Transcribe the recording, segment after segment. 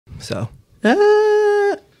So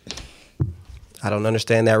I don't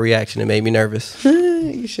understand that reaction. It made me nervous.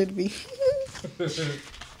 You should be.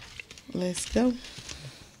 Let's go.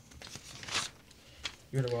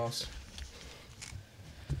 You're the boss.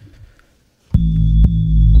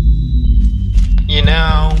 You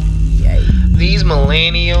know, these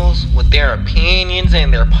millennials with their opinions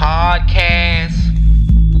and their podcasts,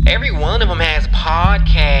 every one of them has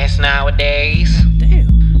podcasts nowadays. Damn.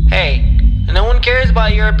 Hey, no one cares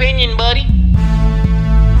about your opinion, buddy.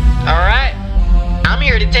 Alright? I'm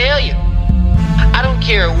here to tell you. I don't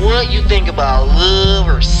care what you think about love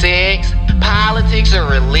or sex, politics or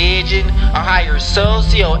religion, or how you're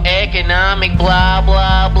socioeconomic, blah,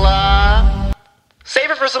 blah, blah.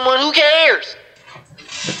 Save it for someone who cares.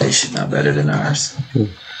 But they should know better than ours.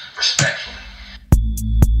 Respectfully.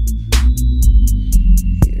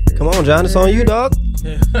 Come on, John. It's on you, dog.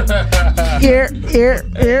 Here.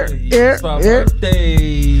 It's my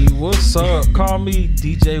birthday. What's up? Call me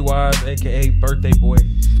DJ Wise, aka Birthday Boy,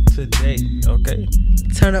 today. Okay.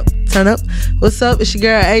 Turn up. What's up? It's your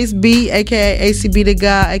girl Ace B, aka ACB the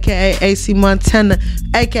guy, aka AC Montana,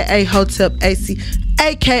 aka Hotep AC,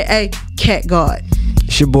 aka Cat God.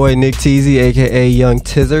 It's your boy Nick Teasy, a.k.a. Young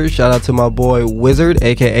Tizzer. Shout out to my boy Wizard,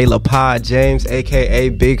 a.k.a. LaPod James, a.k.a.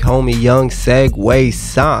 Big Homie Young Segway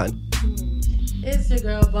Son. It's your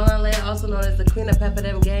girl Bonley, also known as the Queen of Pepper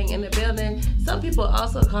Them Gang in the building. Some people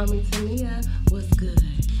also call me Tania. What's good?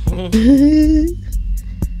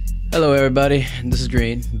 Hello, everybody. This is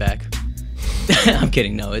Green, back. I'm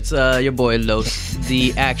kidding. No, it's your boy Los,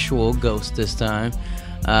 the actual ghost this time.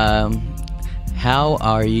 How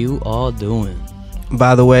are you all doing?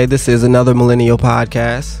 By the way, this is another Millennial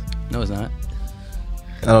podcast. No, it's not.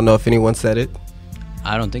 I don't know if anyone said it.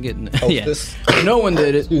 I don't think it. Oh, yeah. this. No one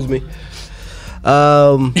did it. Excuse me.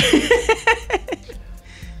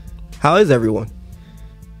 How is everyone?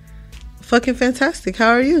 Fucking fantastic.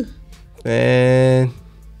 How are you? Man,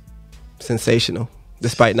 sensational,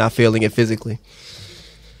 despite not feeling it physically.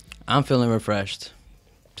 I'm feeling refreshed.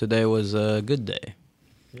 Today was a good day.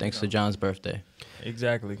 Thanks to John's birthday.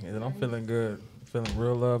 Exactly. And I'm feeling good. Feeling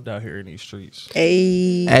real loved out here in these streets.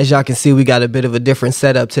 Hey. As y'all can see, we got a bit of a different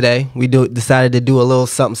setup today. We decided to do a little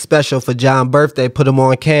something special for John's birthday. Put him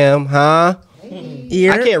on cam, huh?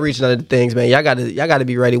 Yeah. I can't reach none of the things, man. Y'all gotta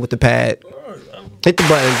be ready with the pad. Hit the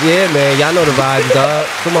buttons, yeah, man. Y'all know the vibes, dog.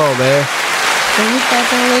 Come on, man. Can you stop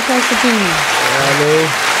that way closer to me? You know what I mean?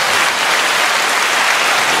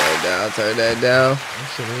 Turn that down.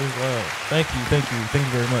 That shit is wild. Thank you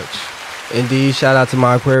very much. Indeed, shout out to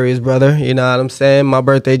my Aquarius brother. You know what I'm saying? My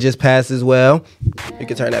birthday just passed as well. You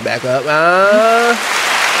can turn that back up. All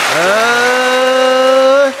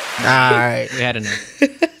right. We had enough.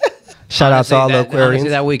 Shout out to all the Aquarians. Honestly,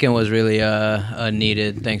 that weekend was really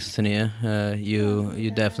needed. Thanks, Tania.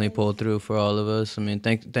 You definitely pulled through for all of us. I mean,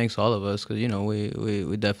 thanks all of us, because you know we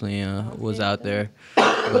definitely was out there.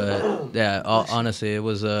 But yeah, honestly, it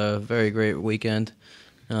was a very great weekend.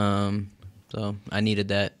 So I needed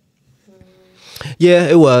that. Yeah,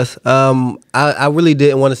 it was. I really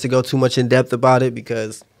didn't want us to go too much in depth about it,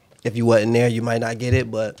 because if you wasn't there, you might not get it.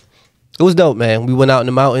 But it was dope, man. We went out in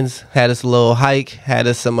the mountains, had us a little hike, had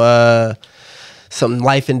us some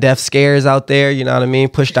life and death scares out there. You know what I mean?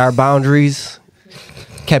 Pushed our boundaries,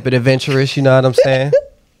 kept it adventurous. You know what I'm saying?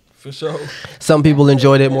 For sure. Some people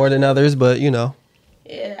enjoyed it more than others, but you know.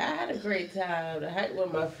 Yeah, I had a great time. The hike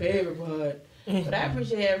was my favorite part. But I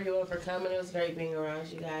appreciate everyone for coming. It was great being around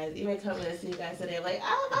you guys. Even coming to see you guys today, like,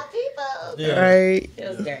 oh, my people. Yeah. Right. It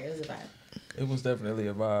was great. It was a vibe. It was definitely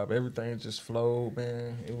a vibe. Everything just flowed,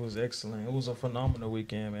 man. It was excellent. It was a phenomenal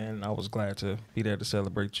weekend, man. And I was glad to be there to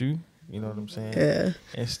celebrate you. You know what I'm saying? Yeah.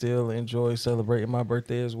 And still enjoy celebrating my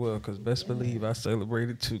birthday as well, because best believe I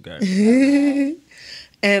celebrated too, guys.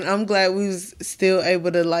 And I'm glad we was still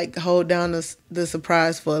able to like hold down the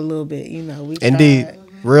surprise for a little bit. You know, we tried. Indeed,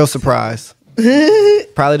 real surprise.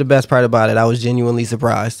 Probably the best part about it. I was genuinely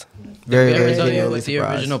surprised. Very, very genuinely what the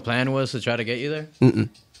surprised. original plan was to try to get you there? Mm-mm.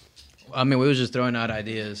 I mean, we were just throwing out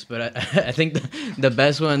ideas, but I think the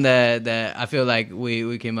best one that I feel like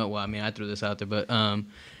we came up. Well, I mean, I threw this out there, but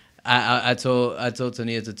I told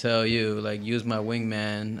Tania to tell you, like, use my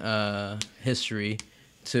wingman history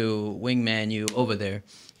to wingman you over there.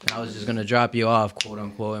 I was just gonna drop you off, quote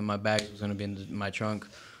unquote, and my bag was gonna be in my trunk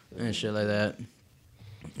and shit like that.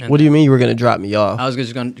 And what do you mean you were gonna drop me off? I was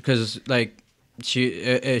just gonna, because like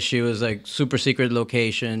she was like super secret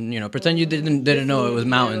location. You know, pretend you didn't know it was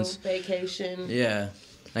mountains. Vacation. Yeah,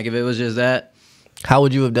 like if it was just that. How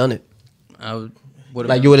would you have done it? I would.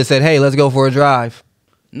 Like you would have said, "Hey, let's go for a drive."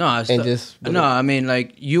 No, just no. I mean,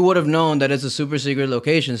 like you would have known that it's a super secret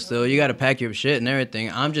location. Still, you got to pack your shit and everything.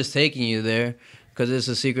 I'm just taking you there because it's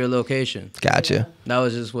a secret location. Gotcha. That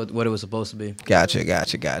was just what it was supposed to be.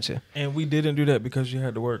 Gotcha. And we didn't do that because you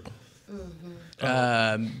had to work.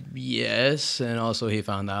 Yes, and also he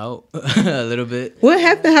found out a little bit. What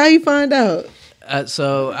happened? How you find out?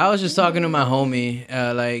 So I was just talking to my homie,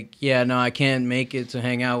 like, yeah, no, I can't make it to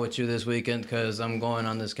hang out with you this weekend because I'm going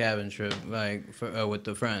on this cabin trip, like, with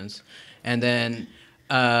the friends. And then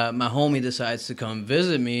my homie decides to come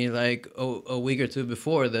visit me, like, a week or two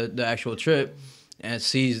before the actual trip, and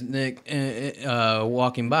sees Nick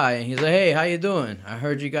walking by, and he's like, hey, how you doing? I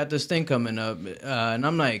heard you got this thing coming up. And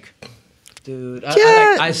I'm like, dude,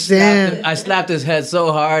 I slapped his head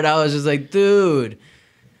so hard, I was just like, dude.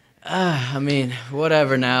 I mean,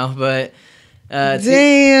 whatever now, but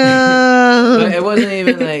damn. but it wasn't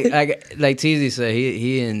even like TZ said,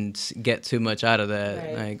 he didn't get too much out of that,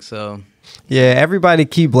 Right. like so. Yeah, everybody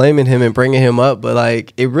keep blaming him and bringing him up, but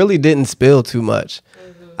like it really didn't spill too much,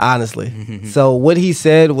 honestly. So what he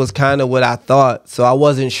said was kind of what I thought. So I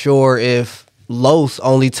wasn't sure if Los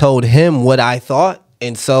only told him what I thought,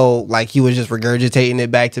 and so like he was just regurgitating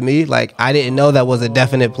it back to me. Like I didn't know that was a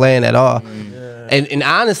definite plan at all. And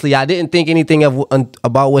honestly, I didn't think anything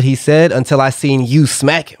about what he said until I seen you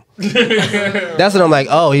smack him. That's when I'm like,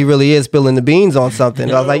 oh, he really is spilling the beans on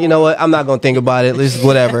something. I was like, you know what? I'm not gonna think about it. Let's just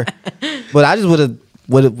whatever. But I just would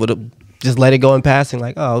have just let it go in passing.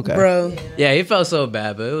 Like, oh, okay, Bro. Yeah, he felt so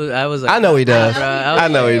bad, but I was like, I know he does. I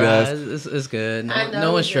know he "Bruh, does. It's good. I know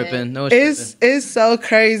No one's he did. tripping. No one's tripping. It's so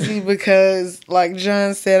crazy because, like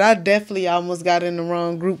John said, I definitely almost got in the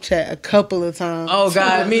wrong group chat a couple of times. Oh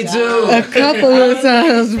God, me too. A couple of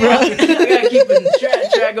times, bro. I gotta keep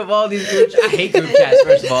track of all these group chats. I hate group chats,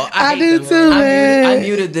 first of all. I hate do them. too, man. I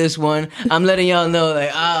muted this one. I'm letting y'all know,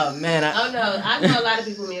 like, oh man. Oh no, I know a lot of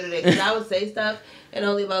people muted it because I would say stuff and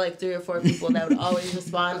only about like 3 or 4 people that would always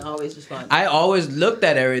respond. I always looked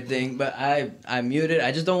at everything, but I muted.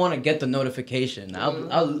 I just don't want to get the notification.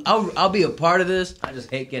 I'll be a part of this. I just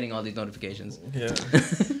hate getting all these notifications. Yeah,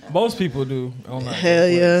 most people do. Hell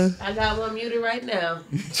yeah. I got one muted right now.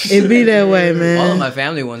 It be that way, man. All of my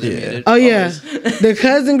family ones are muted. Oh yeah, Always. the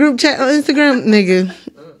cousin group chat on Instagram, nigga.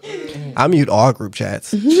 I mute all group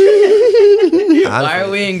chats. Why are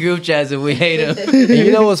we in group chats if we hate them? And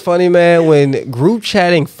you know what's funny, man? When group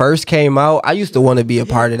chatting first came out, I used to want to be a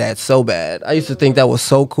part of that so bad. I used to think that was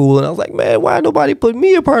so cool, and I was like, man, why nobody put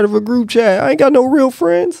me a part of a group chat? I ain't got no real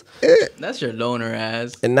friends. That's your loner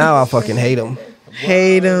ass. And now I fucking hate them.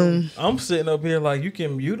 Hate them. I'm sitting up here like, you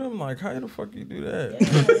can mute them? Like, how the fuck you do that?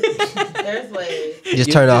 There's ways. Just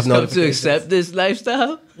You turn off just come to notifications. accept this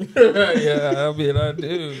lifestyle. Yeah, I mean, I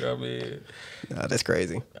do. Nah, that's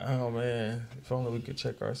crazy. Oh man, if only we could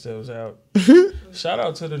check ourselves out. Shout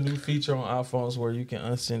out to the new feature on iPhones where you can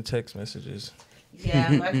unsend text messages.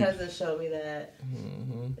 Yeah, my cousin showed me that.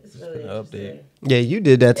 It's really an interesting. update. Yeah, you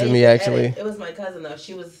did that to They me, used to actually. edit. It was my cousin though.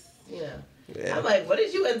 She was, you know. Yeah. I'm like, what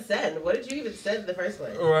did you unsend? What did you even send in the first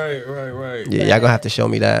place? Right. Yeah, y'all gonna have to show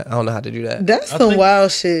me that. I don't know how to do that. That's I some think-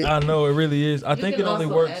 wild shit. I know it really is. I You think can it only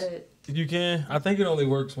also works. edit. You can. I think it only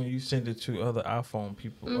works when you send it to other iPhone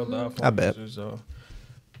people, other iPhone I bet. users.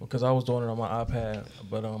 Because I was doing it on my iPad,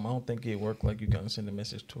 but I don't think it worked like you can send a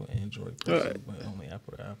message to an Android person, but only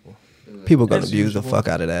Apple to Apple. People gonna As abuse the usual. fuck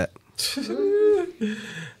out of that.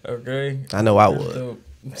 Okay. I know I That's would. dope.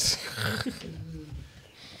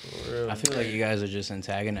 For real. I feel like you guys are just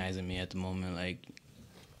antagonizing me at the moment. Like,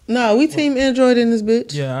 No, we team Android in this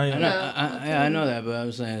bitch. Yeah, I am. I know that, but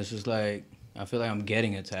I'm saying it's just like I feel like I'm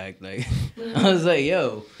getting attacked. Like, I was like,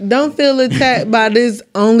 yo, Don't feel attacked by this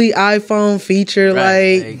only iPhone feature.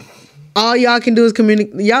 right, Like, all y'all can do is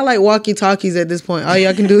communicate. Y'all like walkie talkies at this point. All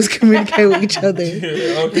y'all can do is communicate with each other.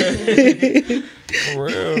 Okay. For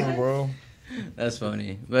real, bro. that's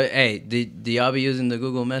funny. But hey, do y'all be using the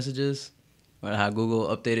Google Messages? Or how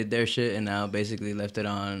Google updated their shit and now basically left it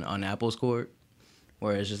on Apple's court?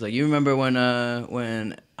 Where it's just like, you remember when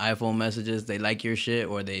iPhone messages, they like your shit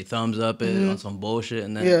or they thumbs up it on some bullshit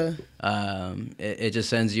and then it just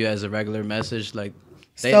sends you as a regular message like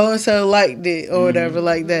So and so liked it or whatever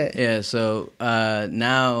like that. yeah, so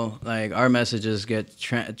now like our messages get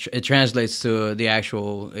it translates to the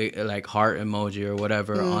actual like heart emoji or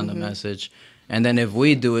whatever on the message, and then if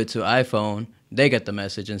we do it to iPhone, they get the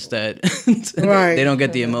message instead. Right. They don't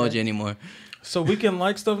get the emoji anymore. So we can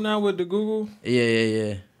like stuff now with the Google?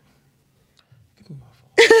 Yeah.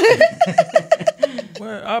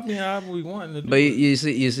 Well, I mean, however we want to do But it. you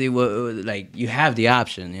see what like you have the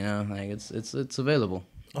option, you know, like it's available.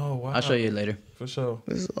 Oh, wow. I'll show you later. For sure.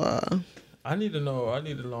 It's wild. I need to know how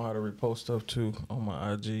to repost stuff too on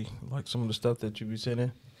my IG, like some of the stuff that you be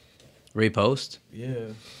sending. Repost? Yeah.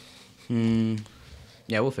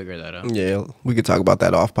 Yeah, we'll figure that out. Yeah, we could talk about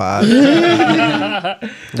that off pod.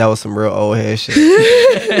 That was some real old head shit.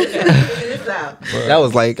 That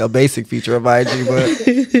was like a basic feature of IG,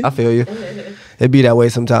 but I feel you. It be that way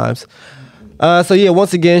sometimes. So yeah,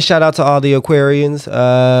 once again, shout out to all the Aquarians.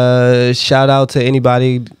 Shout out to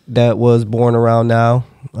anybody that was born around now.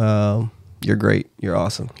 You're great. You're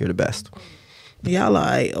awesome. You're the best. Y'all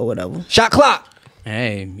alright or whatever. Shot clock.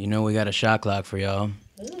 Hey, you know we got a shot clock for y'all.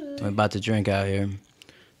 We're about to drink out here.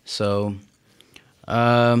 So,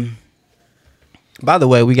 by the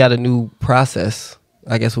way, we got a new process.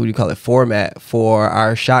 I guess what do you call it? Format for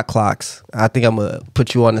our shot clocks. I think I'm gonna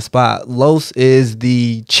put you on the spot. Los is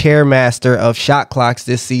the chairmaster of shot clocks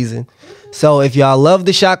this season. So if y'all love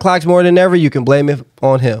the shot clocks more than ever, you can blame it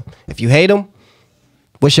on him. If you hate them,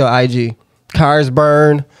 what's your IG? Cars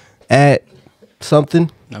burn at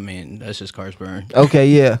something. I mean, that's just cars burn. Okay,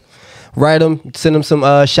 yeah. Write them. Send them some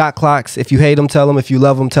shot clocks. If you hate them, tell them. If you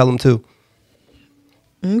love them, tell them too.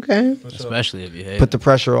 Okay. Especially if you hate Put the them.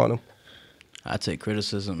 pressure on them. I take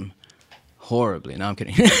criticism horribly. No, I'm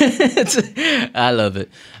kidding. I love it.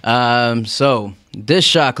 So this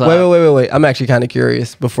shot clock. Wait. I'm actually kind of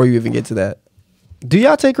curious before you even get to that. Do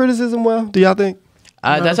y'all take criticism well? Do y'all think?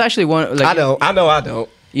 That's actually one. Like, I don't.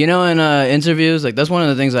 You know, in interviews, like that's one of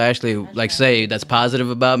the things I actually like say that's positive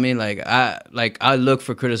about me. I look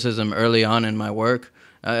for criticism early on in my work.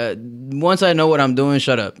 Once I know what I'm doing,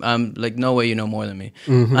 shut up. I'm like, no way you know more than me.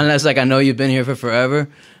 Mm-hmm. Unless like I know you've been here for forever.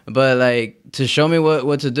 But like to show me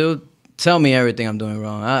what to do, tell me everything I'm doing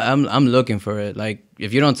wrong. I'm looking for it. Like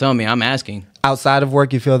if you don't tell me, I'm asking. Outside of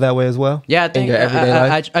work, you feel that way as well? Yeah, I think in your everyday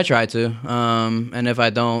life? I try to. And if I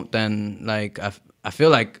don't, then like I feel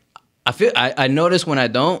like I notice when I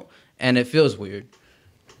don't, and it feels weird.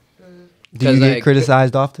 Do you get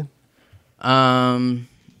criticized often?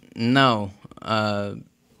 No.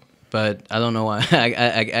 But I don't know why.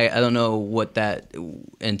 I don't know what that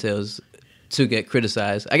entails to get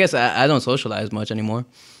criticized. I guess I don't socialize much anymore,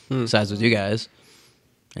 besides with you guys.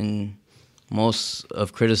 And most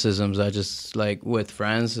of criticisms are just like with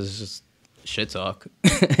friends. It's just shit talk.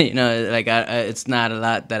 You know, like it's not a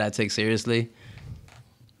lot that I take seriously.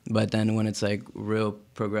 But then when it's like real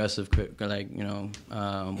progressive, like, you know,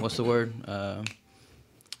 what's the word?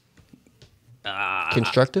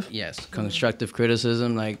 Constructive? Yes, constructive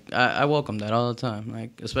criticism. Like I welcome that all the time.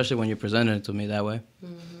 Like especially when you're presenting it to me that way.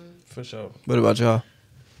 For sure. What about y'all?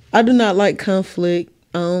 I do not like conflict.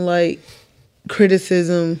 I don't like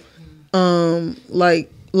criticism.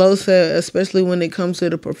 Like Lo said, especially when it comes to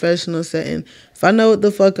the professional setting. If I know what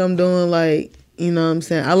the fuck I'm doing, like, you know what I'm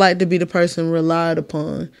saying? I like to be the person relied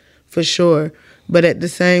upon, for sure. But at the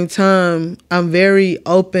same time, I'm very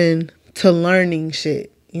open to learning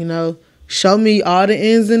shit, you know? Show me all the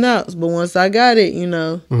ins and outs, but once I got it, you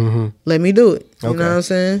know, let me do it. You know what I'm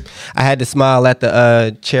saying? I had to smile at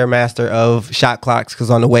the chairmaster of shot clocks because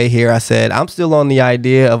on the way here I said, I'm still on the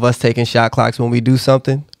idea of us taking shot clocks when we do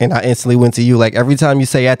something. And I instantly went to you, like, every time you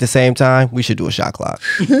say at the same time, we should do a shot clock.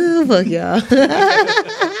 Fuck y'all.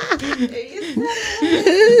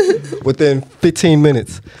 Within 15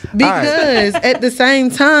 minutes. Because at the same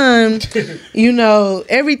time, you know,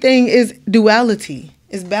 everything is duality.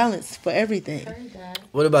 It's balance for everything.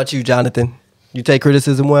 What about you, Jonathan? You take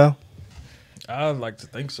criticism well? I'd like to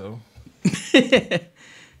think so.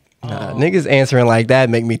 Niggas answering like that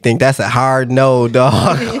make me think that's a hard no,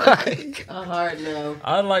 dog. A hard no.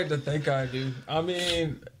 I'd like to think I do. I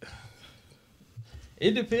mean,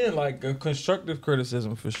 it depends. Like a constructive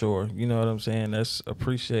criticism for sure. You know what I'm saying? That's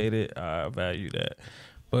appreciated. I value that.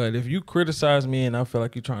 But if you criticize me and I feel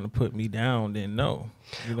like you're trying to put me down, then no.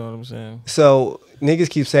 You know what I'm saying? So niggas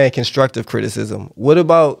keep saying constructive criticism. What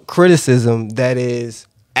about criticism that is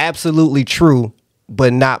absolutely true,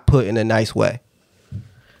 but not put in a nice way?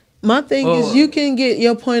 My thing is you can get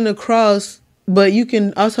your point across, but you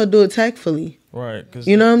can also do it tactfully. Right.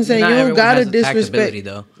 You know what I'm saying? Not You don't everyone gotta has the disrespect. tactability,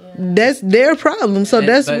 though. That's their problem. So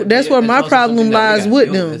that's where it's my also problem something that we lies gotta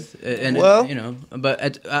with deal them. with. And Well- you know,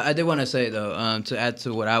 but I did want to say though, to add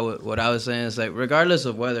to what I was saying is like, regardless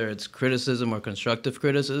of whether it's criticism or constructive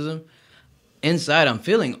criticism, inside I'm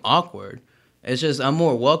feeling awkward. It's just I'm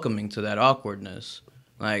more welcoming to that awkwardness.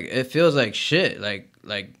 Like it feels like shit. Like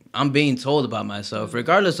I'm being told about myself,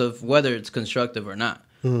 regardless of whether it's constructive or not.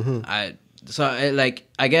 I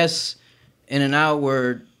guess in an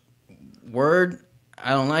outward word,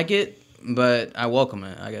 I don't like it, but I welcome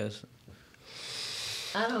it, I guess.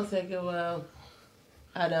 I don't take it well.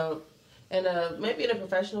 I don't. And maybe in a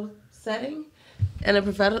professional setting, In a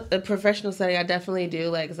professional setting, I definitely do.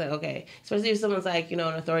 Like, it's like, okay, especially if someone's like, you know,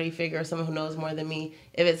 an authority figure or someone who knows more than me.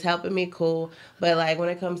 If it's helping me, cool. But like when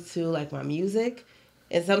it comes to like my music,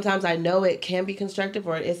 and sometimes I know it can be constructive,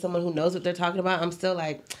 or it is someone who knows what they're talking about, I'm still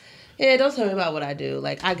like, yeah, don't tell me about what I do.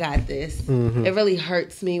 Like, I got this. Mm-hmm. It really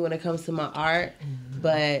hurts me when it comes to my art,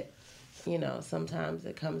 but you know, sometimes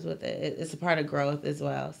it comes with it. It's a part of growth as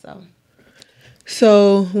well.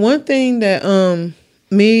 So one thing that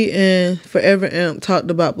me and Forever Amp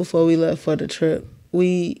talked about before we left for the trip,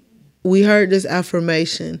 we heard this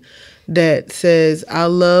affirmation that says, I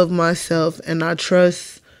love myself and I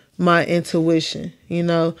trust my intuition, you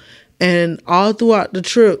know? And all throughout the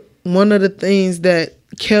trip, one of the things that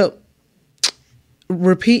kept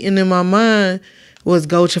repeating in my mind was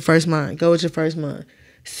go with your first mind, go with your first mind,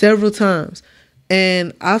 several times.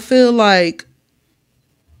 And I feel like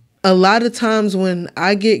a lot of times when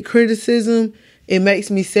I get criticism, it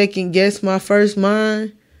makes me second guess my first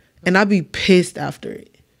mind, and I be pissed after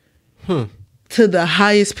it. To the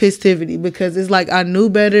highest pissivity, because it's like I knew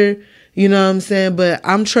better, you know what I'm saying? But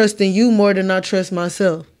I'm trusting you more than I trust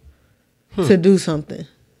myself to do something.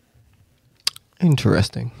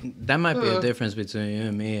 Interesting. That might be a difference between you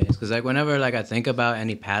and me. Because like whenever like I think about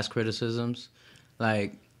any past criticisms,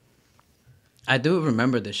 like I do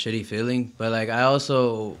remember the shitty feeling, but like I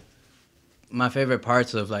also, my favorite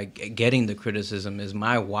parts of like getting the criticism is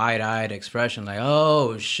my wide-eyed expression, like,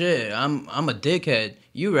 oh shit, I'm a dickhead.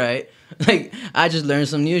 You right. Like I just learned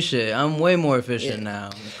some new shit. I'm way more efficient now.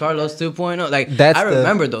 Carlos 2.0. Like I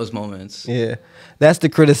remember those moments. Yeah. That's the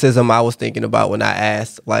criticism I was thinking about when I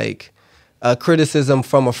asked, like, a criticism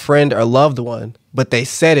from a friend or loved one, but they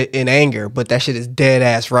said it in anger, but that shit is dead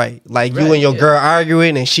ass right. Like you and your girl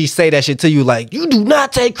arguing and she say that shit to you like, you do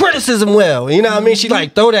not take criticism well. You know what I mean? She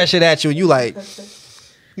like throw that shit at you and you like,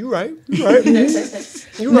 you right.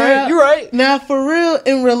 You right. Now for real,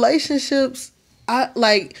 in relationships, I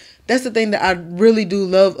like, that's the thing that I really do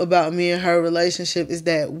love about me and her relationship is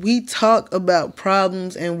that we talk about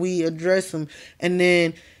problems and we address them. And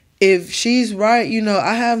then if she's right, you know,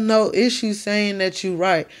 I have no issue saying that you're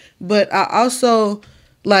right. But I also,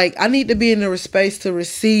 like, I need to be in the space to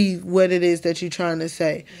receive what it is that you're trying to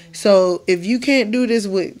say. So if you can't do this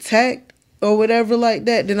with tact or whatever like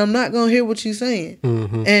that, then I'm not going to hear what you're saying.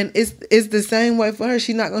 Mm-hmm. And it's the same way for her.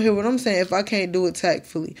 She's not going to hear what I'm saying if I can't do it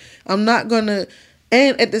tactfully. I'm not going to...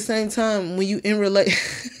 And at the same time, when you in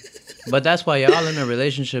but that's why y'all in a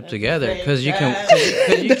relationship together, because you can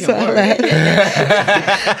work.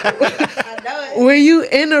 When you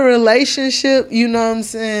in a relationship, you know what I'm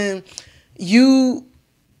saying, you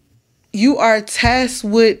are tasked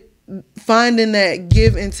with finding that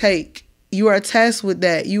give and take. You are tasked with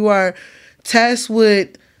that. You are tasked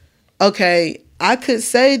with, okay, I could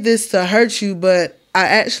say this to hurt you, but I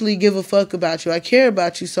actually give a fuck about you. I care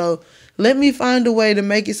about you, so let me find a way to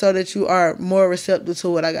make it so that you are more receptive to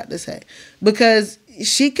what I got to say. Because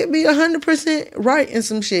she could be 100% right in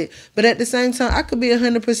some shit, but at the same time, I could be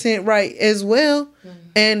 100% right as well. Mm-hmm.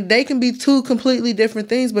 And they can be two completely different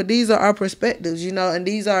things, but these are our perspectives, you know, and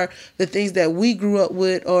these are the things that we grew up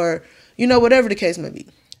with, or, you know, whatever the case may be.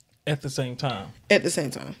 At the same time.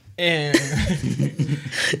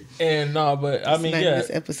 And no, but I mean, yeah.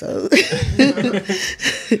 This episode.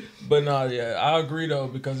 But no, yeah, I agree though,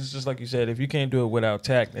 because it's just like you said, if you can't do it without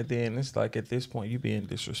tact, then it's like at this point you being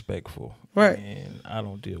disrespectful, right? And I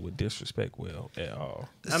don't deal with disrespect well at all.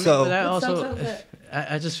 I mean, but I also,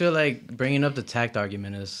 I just feel like bringing up the tact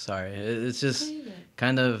argument is it's just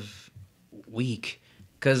kind of weak,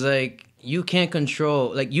 because like you can't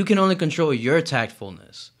control, like you can only control your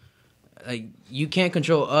tactfulness. Like you can't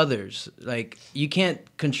control others. Like you can't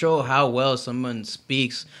control how well someone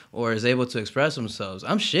speaks or is able to express themselves.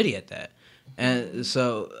 I'm shitty at that, and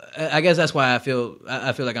so I guess that's why I feel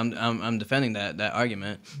like I'm defending that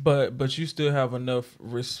argument. But you still have enough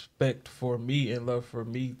respect for me and love for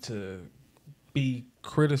me to be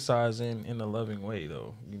criticizing in a loving way,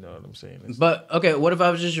 though. You know what I'm saying? But okay, what if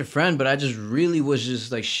I was just your friend, but I just really was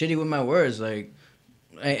just like shitty with my words, like.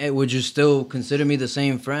 Would you still consider me the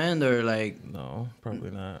same friend, or like? No,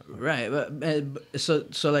 probably not. Right, but so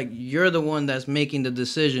like you're the one that's making the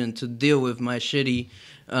decision to deal with my shitty,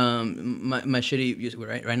 my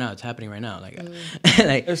shitty. Right now, it's happening right now. Like,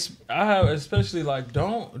 like I have especially like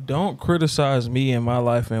don't criticize me in my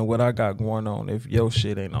life and what I got going on if your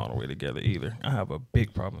shit ain't all the way together either. I have a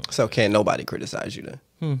big problem. So can't nobody criticize you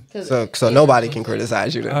then? So nobody can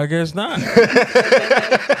criticize you then? I guess not.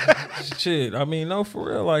 Shit, I mean, no, for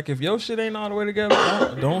real. Like, if your shit ain't all the way together,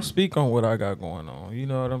 don't speak on what I got going on. You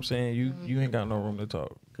know what I'm saying? You ain't got no room to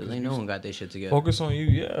talk. Because ain't no one got their shit together. Focus on you,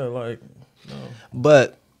 yeah. Like, no.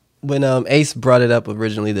 But when Ace brought it up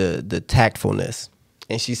originally, the tactfulness,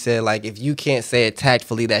 and she said like if you can't say it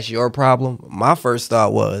tactfully, that's your problem. My first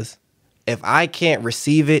thought was, if I can't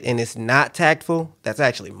receive it and it's not tactful, that's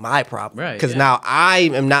actually my problem. Right. Because now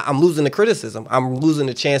I'm losing the criticism. I'm losing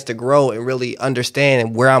the chance to grow and really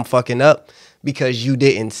understand where I'm fucking up because you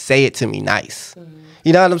didn't say it to me nice.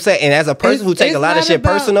 You know what I'm saying? And as a person who take a lot of shit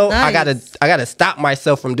personal, nice. I gotta stop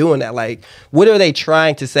myself from doing that. Like, what are they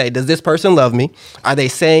trying to say? Does this person love me? Are they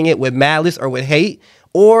saying it with malice or with hate?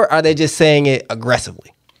 Or are they just saying it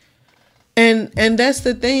aggressively? And that's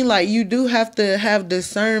the thing, like you do have to have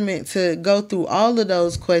discernment to go through all of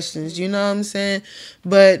those questions, you know what I'm saying?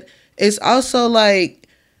 But it's also like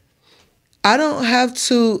I don't have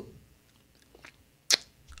to.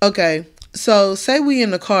 Okay, so say we in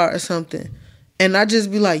the car or something, and I just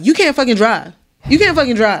be like, you can't fucking drive. You can't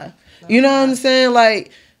fucking drive. You know what I'm saying? Like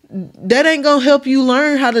that ain't gonna help you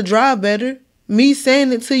learn how to drive better. Me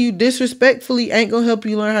saying it to you disrespectfully ain't gonna help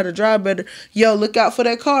you learn how to drive better. Yo, look out for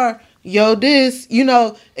that car. Yo, this, you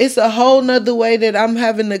know, it's a whole nother way that I'm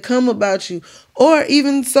having to come about you. Or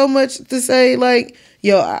even so much to say, like,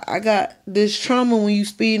 yo, I got this trauma when you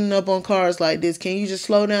speeding up on cars like this. Can you just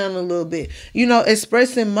slow down a little bit? You know,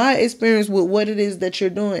 expressing my experience with what it is that you're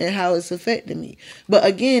doing and how it's affecting me. But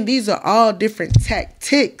again, these are all different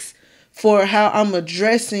tactics for how I'm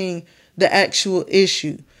addressing the actual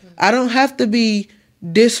issue. I don't have to be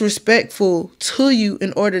disrespectful to you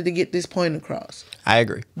in order to get this point across. I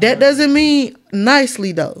agree. That doesn't mean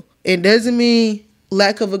nicely, though. It doesn't mean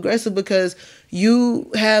lack of aggressive, because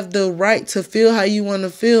you have the right to feel how you want to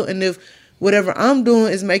feel. And if whatever I'm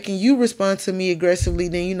doing is making you respond to me aggressively,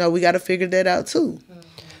 then, you know, we got to figure that out, too.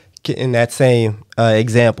 In that same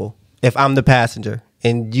example, if I'm the passenger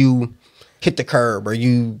and you hit the curb or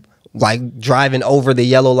you like driving over the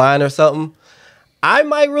yellow line or something, I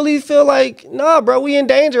might really feel like, nah, bro, we in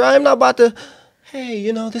danger. I am not about to, hey,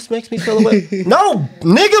 you know, this makes me feel away. No, nigga,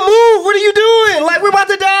 move. What are you doing? Like, we're about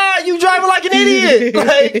to die. You driving like an idiot.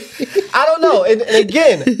 Like, I don't know. And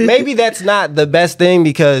again, maybe that's not the best thing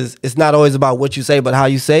because it's not always about what you say, but how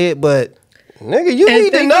you say it. But, nigga, you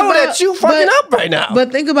need to know that you fucking up right now.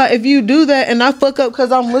 But think about if you do that and I fuck up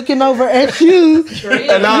because I'm looking over at you.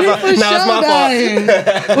 And now it's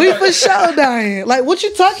my fault. We for sure dying. Like, what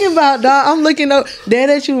you talking about, dog? I'm looking up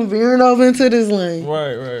dead at you and veering over into this lane.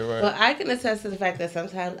 Right. Well, I can attest to the fact that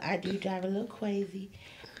sometimes I do drive a little crazy.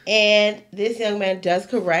 And this young man does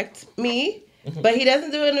correct me, but he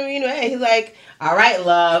doesn't do it in a mean way. He's like, all right,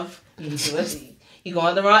 love. You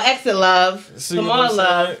going the wrong exit, love. Come on,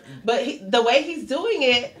 love. But the way he's doing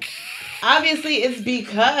it, obviously, it's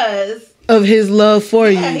because of his love for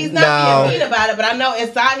you. Yeah, he's not being mean about it, but I know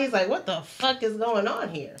inside he's like, what the fuck is going on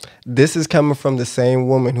here? This is coming from the same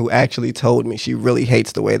woman who actually told me she really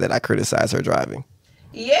hates the way that I criticize her driving.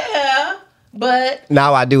 Yeah, but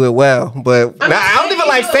now I do it well. But now I don't even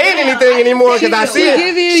like saying anything anymore because I see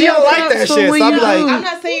it. She don't like that shit. So I'm like, I'm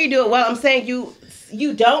not saying you do it well. I'm saying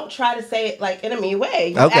you don't try to say it like in a mean way.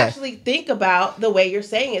 You actually think about the way you're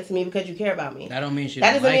saying it to me because you care about me. That don't mean she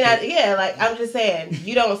that don't doesn't like mean it. Yeah, like I'm just saying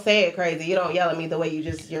you don't say it crazy. You don't yell at me the way you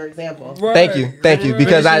just your example. Right. Thank you,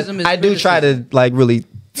 because I do try to like really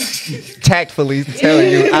tactfully tell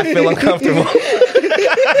you I feel uncomfortable.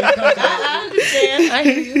 I understand. I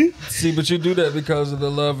hear you. See, but you do that because of the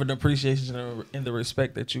love and appreciation and the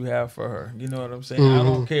respect that you have for her. You know what I'm saying? I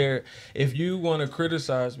don't care if you want to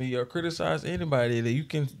criticize me or criticize anybody. That you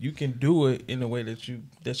can do it in a way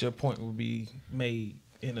that your point will be made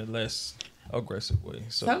in a less aggressive way.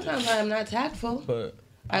 So, sometimes I am not tactful, but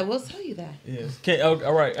I will tell you that. Yes.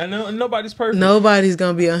 All right. I know nobody's perfect. Nobody's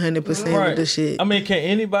gonna be 100% of the shit. I mean, can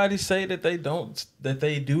anybody say that they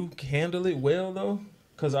do handle it well though?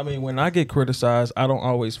 Because, I mean, when I get criticized, I don't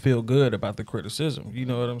always feel good about the criticism. You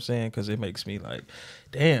know what I'm saying? Because it makes me like,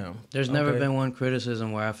 damn. There's never been one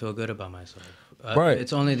criticism where I feel good about myself. Right.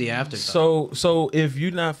 It's only the afterthought. So if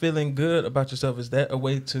you're not feeling good about yourself, is that a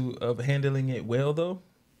way of handling it well, though?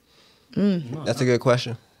 That's a good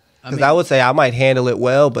question. Because I would say I might handle it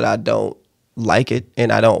well, but I don't like it,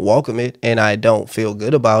 and I don't welcome it, and I don't feel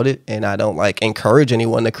good about it, and I don't, like, encourage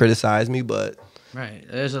anyone to criticize me, but... Right.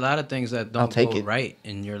 There's a lot of things that don't go right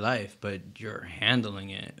in your life, but you're handling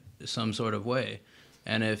it some sort of way.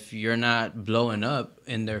 And if you're not blowing up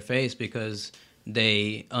in their face because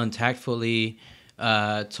they untactfully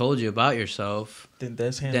told you about yourself,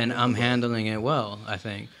 then I'm handling it well, I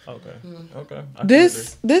think. Okay.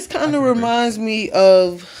 This kind of reminds me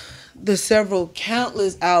of the several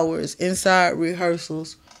countless hours inside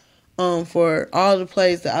rehearsals for all the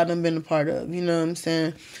plays that I done been a part of. You know what I'm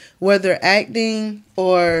saying? Whether acting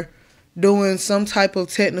or doing some type of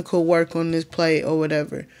technical work on this play or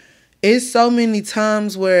whatever. it's so many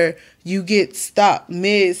times where you get stopped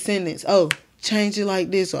mid sentence. Oh, change it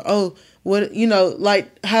like this, or oh, what,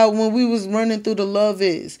 like how when we was running through the Love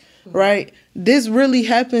Is, right? This really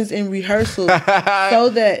happens in rehearsal, so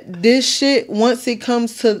that this shit, once it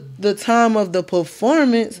comes to the time of the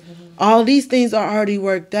performance, all these things are already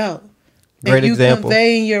worked out. Great and you example.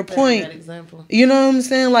 Conveying your point. Great example. You know what I'm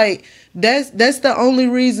saying? Like that's the only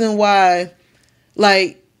reason why,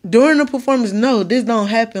 like, during the performance, no, this don't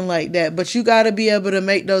happen like that. But you got to be able to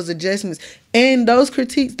make those adjustments. And those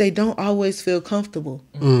critiques, they don't always feel comfortable.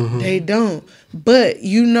 Mm-hmm. They don't. But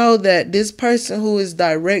you know that this person who is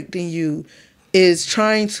directing you is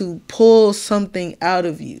trying to pull something out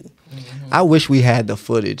of you. I wish we had the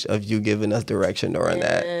footage of you giving us direction during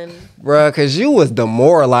that. Bruh, because you was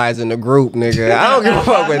demoralizing the group, nigga. I don't give a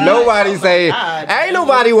fuck what nobody say. Ain't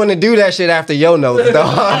nobody want to do that shit after your notes,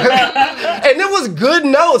 dog. And it was good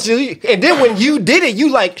notes. And then when you did it, you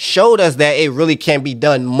like showed us that it really can be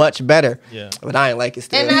done much better. Yeah. But I ain't like it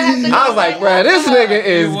still. I was like, bruh, this nigga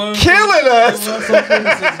is killing us. It was some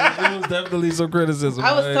criticism. It was definitely some criticism.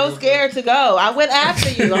 I was so scared to go. I went after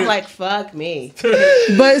you. I'm like, fuck me.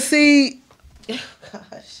 But see,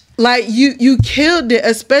 like you killed it,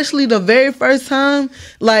 especially the very first time.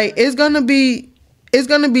 Like it's gonna be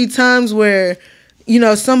times where,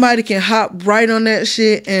 somebody can hop right on that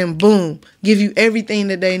shit and boom, give you everything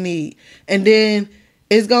that they need. And then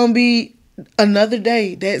it's gonna be another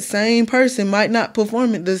day. That same person might not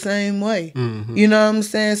perform it the same way. Mm-hmm. You know what I'm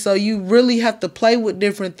saying? So you really have to play with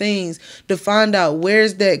different things to find out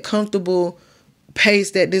where's that comfortable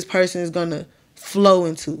pace that this person is gonna flow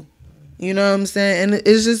into. You know what I'm saying? And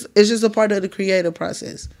it's just a part of the creative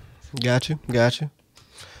process. Got you.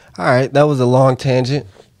 All right, that was a long tangent.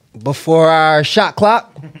 Before our shot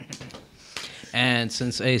clock. And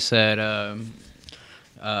since A said her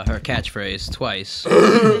catchphrase twice.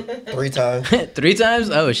 3 times. 3 times?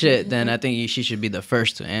 Oh, shit. Then I think she should be the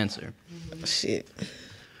first to answer. Shit.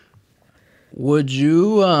 Would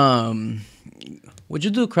you do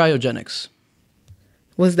cryogenics?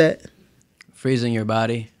 What's that? Freezing your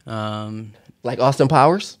body. Like Austin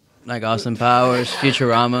Powers? Like Austin Powers,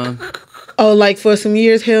 Futurama. Oh, like for some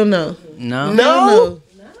years? Hell no. No?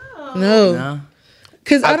 No.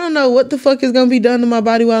 Because I don't know what the fuck is going to be done to my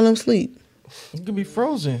body while I'm asleep. You could be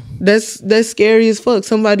frozen. That's scary as fuck.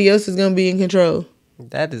 Somebody else is going to be in control.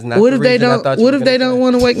 That is not what the if they don't What if they don't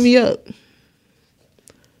want to wake me up?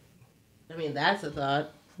 I mean, that's a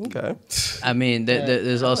thought. Okay. I mean,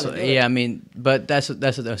 there's also but that's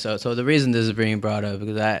so the reason this is being brought up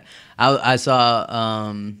because I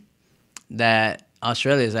saw that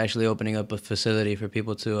Australia is actually opening up a facility for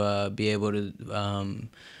people to be able to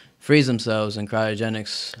freeze themselves in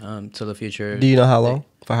cryogenics till the future. Do you know how long?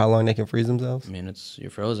 For how long they can freeze themselves? I mean,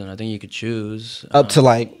 you're frozen. I think you could choose up to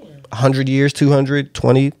like 100 years, 200,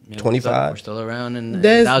 20, 25. We're still around in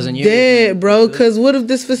that's 1,000 years. Dead, bro. Because what if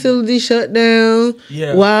this facility shut down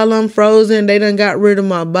while I'm frozen? They done got rid of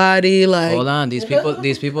my body. Like, hold on, these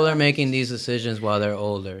people are making these decisions while they're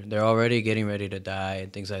older. They're already getting ready to die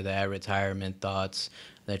and things like that. Retirement thoughts.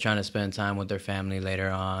 They're trying to spend time with their family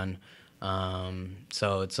later on.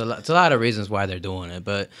 So it's a lot of reasons why they're doing it,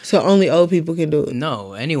 but so only old people can do it.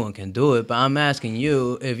 No, anyone can do it, but I'm asking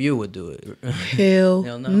you if you would do it. Hell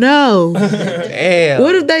no. Damn.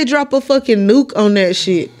 What if they drop a fucking nuke on that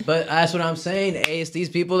shit? But that's what I'm saying, Ace. These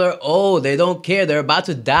people are old. They don't care. They're about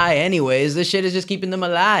to die anyways. This shit is just keeping them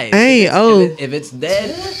alive. I ain't old. If it's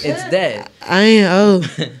dead, it's dead. I ain't old.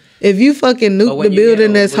 If you fucking nuke the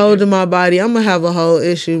building that's holding my body, I'm gonna have a whole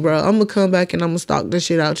issue, bro. I'm gonna come back and I'm gonna stalk this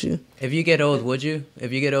shit out you. If you get old, would you?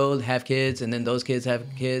 If you get old, have kids, and then those kids have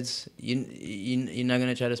kids, you're not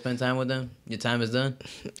gonna try to spend time with them? Your time is done?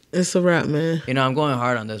 It's a wrap, man. I'm going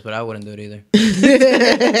hard on this, but I wouldn't do it either.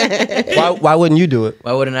 Why wouldn't you do it?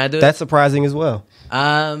 Why wouldn't I do it? That's surprising as well.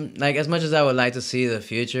 Like as much as I would like to see the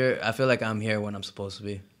future, I feel like I'm here when I'm supposed to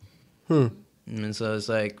be. And so it's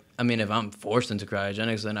like, I mean, if I'm forced into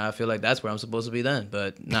cryogenics, then I feel like that's where I'm supposed to be then.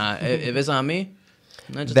 But nah, if it's on me,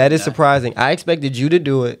 that is surprising. I expected you to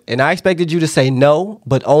do it, and I expected you to say no,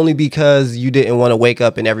 but only because you didn't want to wake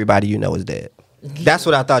up and everybody you know is dead. That's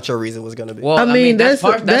what I thought your reason was going to be. Well, I mean that's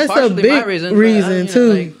a big reason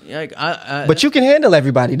too. But you can handle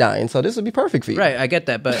everybody dying, so this would be perfect for you. Right, I get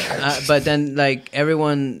that, but then like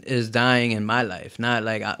everyone is dying in my life, not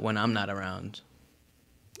like when I'm not around.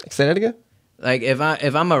 Say that again. Like if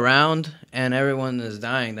I'm around and everyone is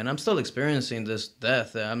dying, then I'm still experiencing this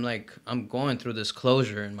death. I'm going through this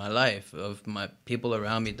closure in my life of my people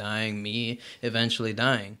around me dying, me eventually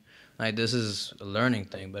dying. Like this is a learning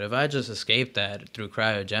thing. But if I just escape that through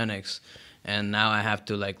cryogenics, and now I have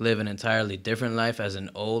to like live an entirely different life as an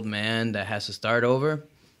old man that has to start over.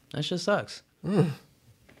 That shit sucks.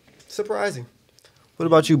 Surprising. What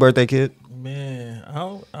about you, birthday kid? Man,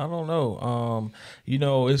 I don't know. You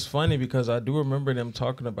know, it's funny because I do remember them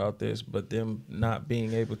talking about this, but them not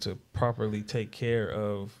being able to properly take care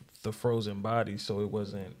of the frozen body, so it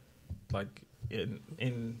wasn't like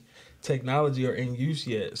in technology or in use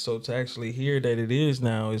yet. So to actually hear that it is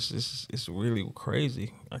now, it's really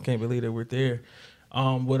crazy. I can't believe that we're there.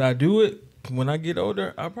 Would I do it when I get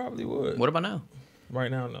older? I probably would. What about now? Right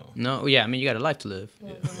now, no. No, yeah, I mean you got a life to live.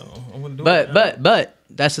 Yeah, no, I wouldn't do it now. But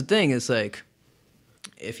that's the thing. It's like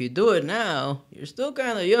if you do it now, you're still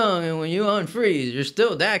kind of young, and when you unfreeze, you're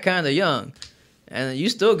still that kind of young, and you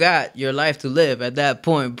still got your life to live at that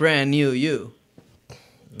point, brand new you.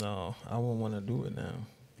 No, I wouldn't want to do it now.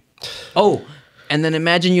 Oh, and then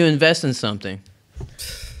imagine you invest in something.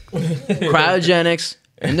 Cryogenics.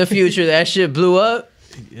 In the future, that shit blew up.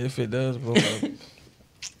 If it does blow up.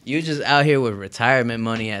 You just out here with retirement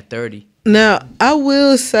money at 30. Now, I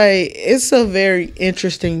will say it's a very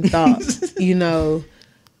interesting thought, you know,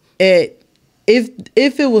 if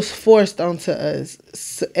it was forced onto us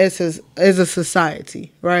as a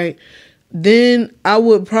society, right? Then I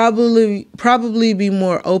would probably be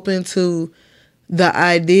more open to the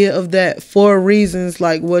idea of that for reasons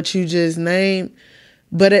like what you just named.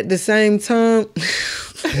 But at the same time,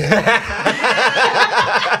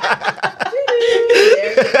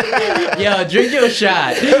 yo, drink your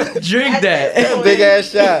shot. Drink that. Big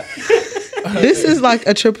ass shot. this is like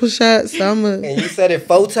a triple shot, so I'm a... And you said it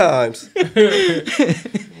 4 times.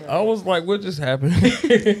 I was like, what just happened?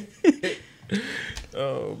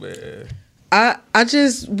 Oh, man. I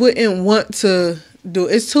just wouldn't want to do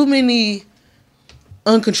it. It's too many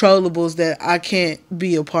uncontrollables that I can't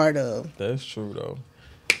be a part of. That's true, though.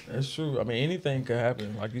 That's true. I mean, anything could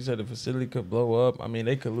happen. Like you said, the facility could blow up. I mean,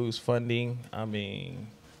 they could lose funding. I mean,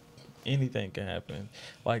 anything can happen.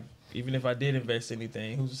 Like, even if I did invest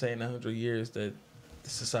anything, who's to say in 100 years that the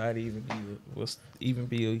society will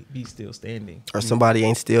be still standing? Or somebody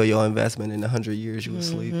ain't steal your investment in 100 years you was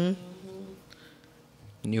asleep.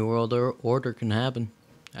 New World Order can happen.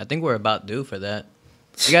 I think we're about due for that.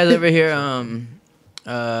 You guys ever hear,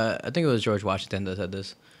 I think it was George Washington that said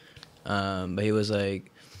this. But he was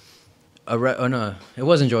like, no, it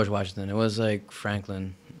wasn't George Washington. It was like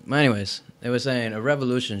Franklin. But anyways, they were saying a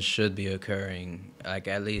revolution should be occurring like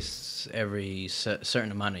at least every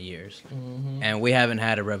certain amount of years. And we haven't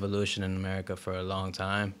had a revolution in America for a long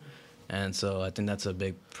time. And so I think that's a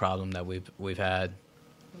big problem that we've had.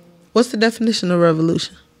 What's the definition of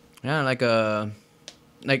revolution? Yeah, like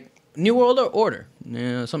New World Order,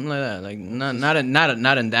 something like that. Like not in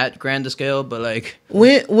that grand a scale, but like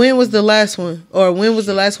when was the last one, or when was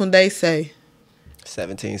the last one they say?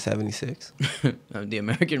 1776. The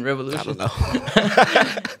American Revolution. I don't know.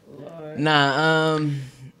 Nah,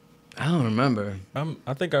 I don't remember.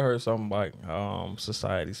 I think I heard something like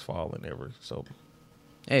society's falling ever. So,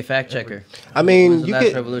 hey, fact checker. I mean, When's the you last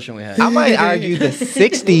could. revolution we had? I might argue the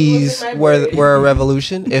 60s were a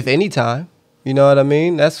revolution, if any time. You know what I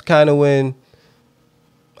mean? That's kind of when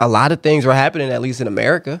a lot of things were happening, at least in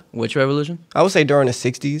America. Which revolution? I would say during the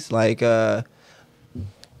 60s, like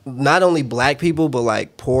not only black people, but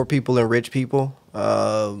like poor people and rich people.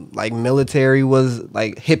 Like military was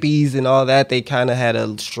like hippies and all that. They kind of had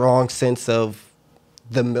a strong sense of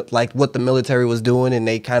what the military was doing, and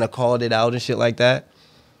they kind of called it out and shit like that.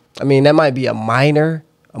 I mean, that might be a more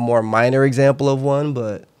minor example of one,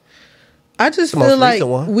 but I just the most feel like recent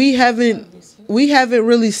one. we haven't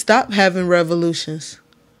really stopped having revolutions,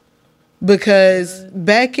 because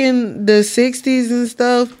back in the 60s and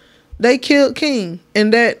stuff, they killed King,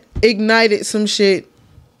 and that ignited some shit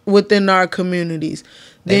within our communities.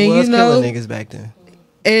 They Then was you know, killing niggas back then.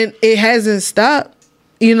 and it hasn't stopped.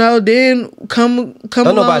 You know, then come Don't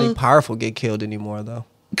along, nobody powerful get killed anymore though.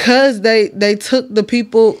 cause they took the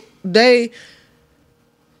people, they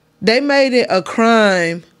made it a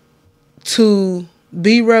crime to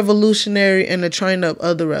be revolutionary and to train up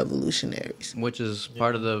other revolutionaries. Which is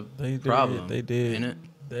part of the problem. They did. Ain't it?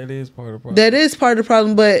 That is part of the problem. That is part of the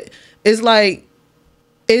problem, but it's like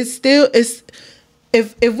it's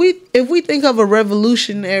if we think of a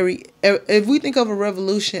revolution as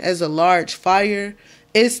a large fire,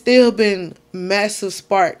 it's still been massive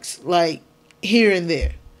sparks like here and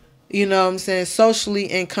there. You know what I'm saying? Socially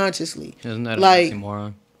and consciously. Isn't that like, a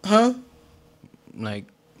oxymoron? Huh? Like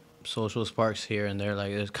social sparks here and there.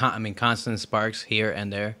 Like there's constant sparks here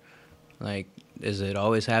and there. Like, is it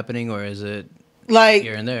always happening, or is it Like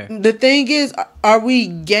here and there? The thing is, are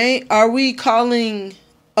we calling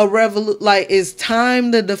a like is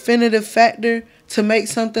time the definitive factor to make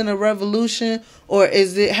something a revolution, or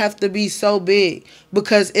is it have to be so big?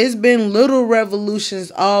 Because it's been little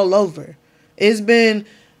revolutions all over. It's been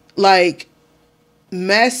like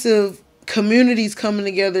massive communities coming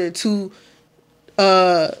together to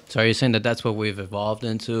So are you saying that that's what we've evolved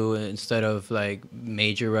into? Instead of like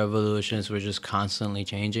major revolutions, we're just constantly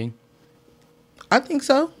changing? I think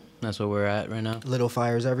so. That's what we're at right now. Little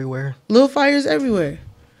fires everywhere. Little fires everywhere.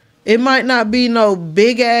 It might not be no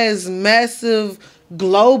big ass massive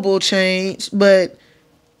global change, but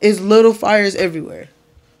it's little fires everywhere.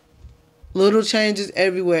 Little changes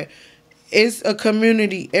everywhere. It's a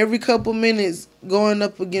community every couple minutes going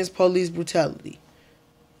up against police brutality.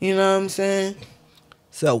 You know what I'm saying?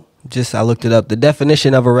 So, I looked it up. The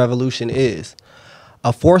definition of a revolution is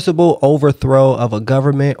a forcible overthrow of a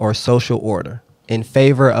government or social order in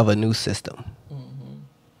favor of a new system.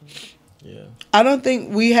 Yeah. I don't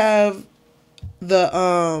think we have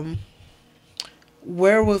the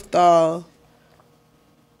wherewithal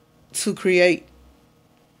to create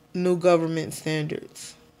new government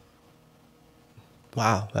standards.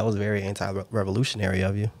 Wow, that was very anti-revolutionary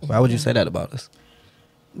of you. Why would you say that about us?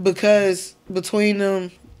 Because between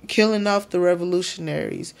them killing off the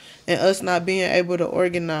revolutionaries and us not being able to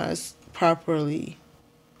organize properly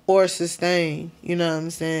or sustain, you know what I'm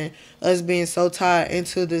saying, us being so tied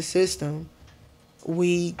into the system,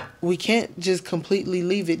 we can't just completely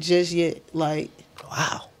leave it just yet. Like,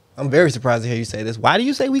 wow, I'm very surprised to hear you say this. Why do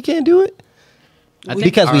you say we can't do it? I think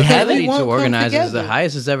because our we haven't. ability to organize is the together.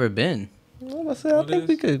 highest it's ever been. I think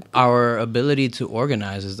we could. Our ability to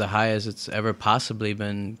organize is the highest it's ever possibly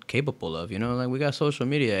been capable of. You know, like we got social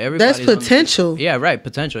media. Everybody's that's potential. Yeah, right.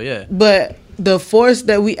 Potential. Yeah. But the force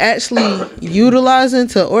that we actually utilizing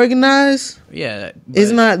to organize Yeah.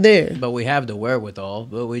 is not there. But we have the wherewithal,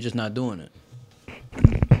 but we're just not doing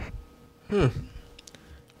it.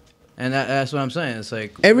 And that's what I'm saying. It's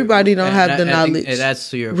like Everybody don't have the I think knowledge, that's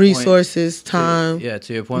to your resources, point. time,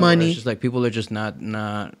 To your point. money. It's just like people are just not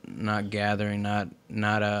gathering,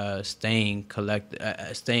 not staying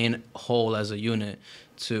staying whole as a unit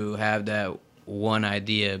to have that one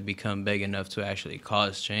idea become big enough to actually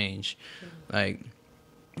cause change. Like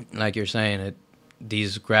you're saying,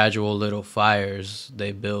 these gradual little fires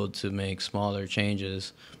they build to make smaller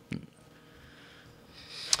changes.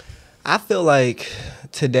 I feel like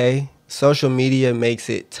today social media makes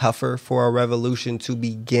it tougher for a revolution to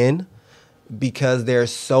begin because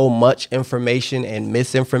there's so much information and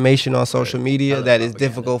misinformation on social media that it's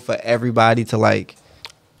difficult for everybody to like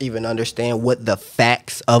even understand what the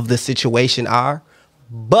facts of the situation are.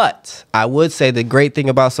 But I would say the great thing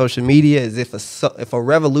about social media is if a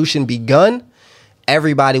revolution begun,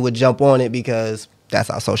 everybody would jump on it because that's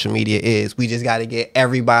how social media is. We just got to get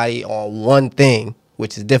everybody on one thing,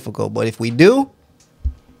 which is difficult. But if we do,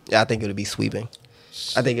 I think it'll be sweeping.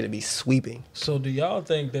 I think it'll be sweeping. So do y'all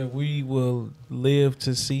think that we will live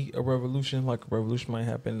to see a revolution, like a revolution might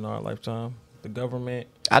happen in our lifetime? The government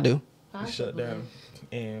I do. be shut down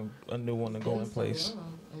and a new one to go in place.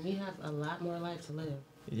 And we have a lot more life to live.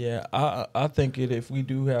 Yeah, I think if we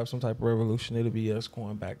do have some type of revolution, it'll be us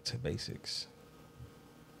going back to basics.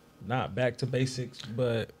 Not back to basics,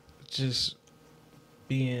 but just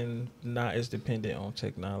being not as dependent on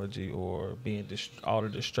technology or being all the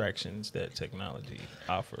distractions that technology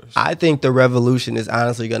offers. I think the revolution is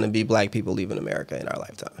honestly going to be black people leaving America in our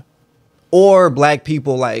lifetime. Or black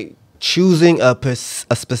people like choosing a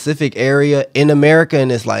specific area in America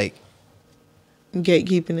and it's like,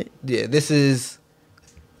 gatekeeping it. yeah, this is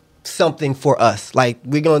something for us. Like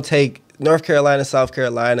we're going to take North Carolina, South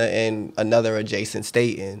Carolina, and another adjacent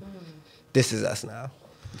state and this is us now.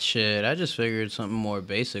 Shit, I just figured something more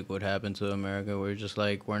basic would happen to America. We're just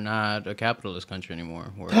like, we're not a capitalist country anymore.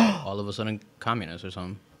 We're all of a sudden communist or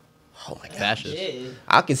something. Oh my gosh. Fascist.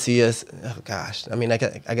 I could see us, oh gosh, I mean, I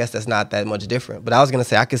guess that's not that much different. But I was going to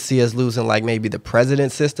say, I could see us losing like maybe the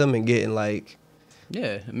president system and getting like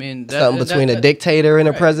Yeah, I mean... something between a dictator and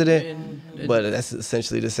a right, president. I mean, But that's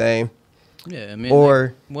essentially the same. Yeah, I mean,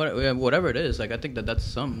 Or- whatever it is, like I think that's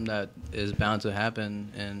something that is bound to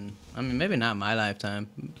happen, and I mean maybe not my lifetime,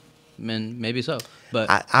 I mean maybe so, but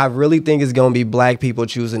I really think it's going to be black people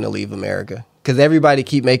choosing to leave America because everybody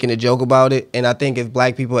keep making a joke about it. And I think if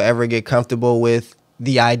black people ever get comfortable with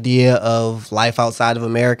the idea of life outside of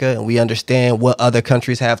America and we understand what other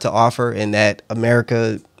countries have to offer and that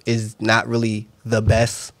America is not really the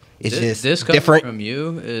best, it's just this coming different. from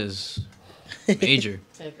you is major.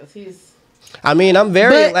 Because he's I mean, I'm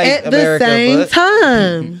very But like at America, the same but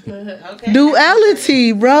time, okay.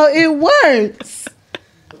 duality, bro, it works.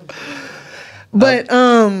 But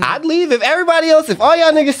I'd leave if everybody else, if all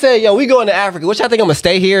y'all niggas say, yo, we going to Africa, what y'all think I'm gonna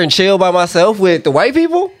stay here and chill by myself with the white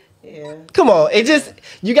people? Yeah. Come on, it just,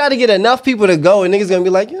 you got to get enough people to go, and niggas gonna be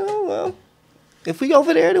like, well, if we go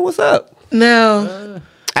over there, then what's up? now,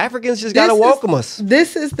 Africans just gotta welcome us.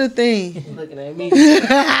 This is the thing. Looking at me.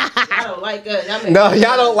 I don't like us. No,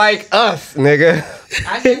 y'all don't like us, nigga.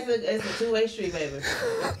 I guess it's a two-way street, baby.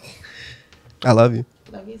 I love you.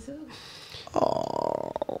 Love you too.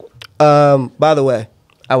 By the way,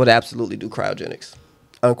 I would absolutely do cryogenics,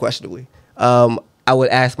 unquestionably. I would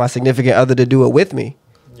ask my significant other to do it with me.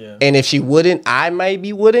 Yeah. And if she wouldn't, I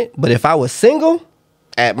maybe wouldn't. But if I was single,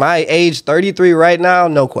 at my age 33 right now,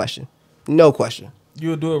 no question. No question.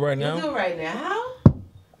 You would do it right now? You do it right now?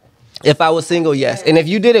 If I was single, yes. And if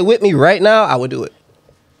you did it with me right now, I would do it.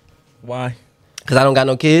 Why? Because I don't got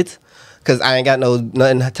no kids. Because I ain't got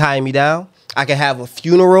nothing tying me down. I can have a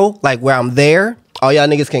funeral, like where I'm there. All y'all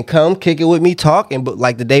niggas can come, kick it with me, talk. And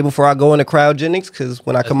like the day before I go into cryogenics, because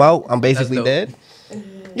when I come out, I'm basically dead.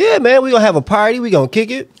 Yeah, man, we gonna have a party. We gonna kick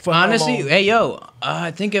it. Honestly, hey, yo,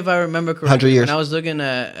 I think if I remember 100 correctly, years. when I was looking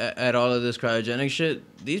at all of this cryogenic shit,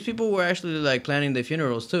 these people were actually like planning their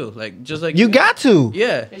funerals too, like just like You got to.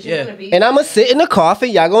 yeah, Is you gonna yeah. be And I'm gonna sit in the coffin.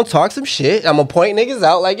 Y'all gonna talk some shit. I'm gonna point niggas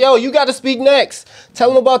out like, yo, you gotta speak next. Tell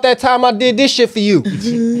them about that time I did this shit for you.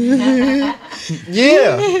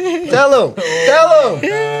 Yeah. Tell them. Tell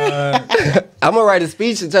them. I'm gonna write a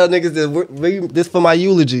speech and tell niggas this for my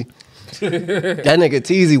eulogy. That nigga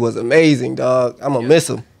Teasy was amazing, dog. I'm gonna miss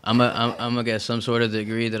him. I'm gonna get some sort of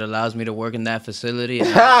degree that allows me to work in that facility. And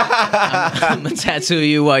I'm gonna tattoo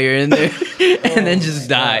you while you're in there, and then just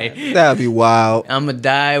die. That'd be wild. I'm gonna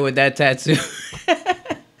die with that tattoo.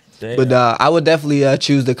 But I would definitely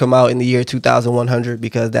choose to come out in the year 2100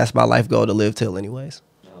 because that's my life goal to live till anyways.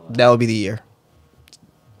 That would be the year.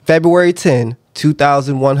 February 10,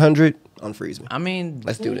 2100, unfreeze me. I mean,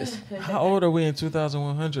 Let's do this. How old are we in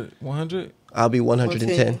 2100? 100? I'll be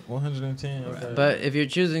 110. 110. Okay. but if you're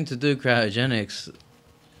choosing to do cryogenics,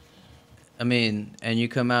 I mean, and you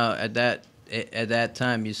come out at that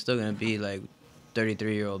time, you're still gonna be like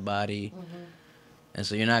 33-year-old body, and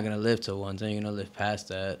so you're not gonna live till 110. You're gonna live past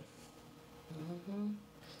that.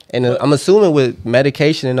 And I'm assuming with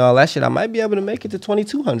medication and all that shit, I might be able to make it to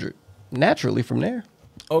 2200 naturally from there.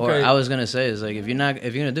 Okay. Or I was gonna say is like if you're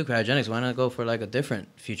gonna do cryogenics, why not go for like a different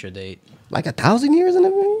future date? Like 1,000 years in a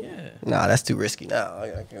minute? Yeah. Nah, that's too risky. Nah,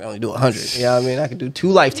 I can only do 100. You know what I mean? I could do 2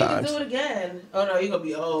 You can lifetimes. do it again. Oh no, you're gonna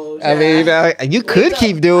be old. I mean, you could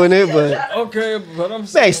keep doing it, but Okay, but I'm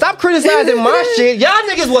saying. hey, stop criticizing my shit. Y'all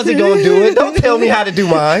niggas wasn't gonna do it. Don't tell me how to do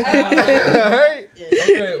mine. Alright?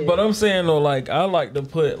 Okay, but I'm saying though, like I like to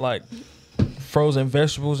put like frozen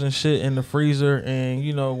vegetables and shit in the freezer, and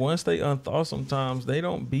you know once they unthaw, sometimes they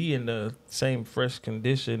don't be in the same fresh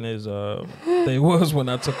condition as they was when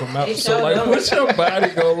I took them out. They So sure like, don't. what's your body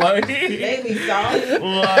go like? Made me soft.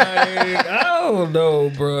 Like I don't know,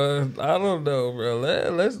 bro. I don't know, bro.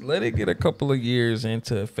 Let it get a couple of years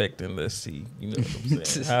into effect and let's see. You know what I'm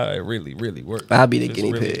saying? How it really works. I'll be the If it's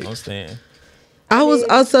guinea really pig. on stand. I was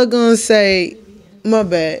also gonna say, my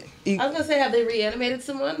bad. I was gonna say, have they reanimated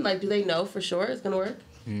someone? Like, do they know for sure it's gonna work?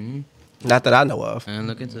 Not that I know of. And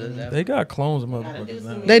look into that. They got clones of Gotta do motherfuckers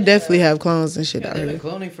now. some They definitely have clones and shit Yeah, out they've here.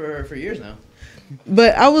 been cloning for years now.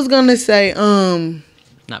 But I was gonna say,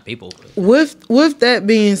 Not people. with that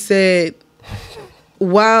being said,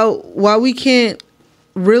 while we can't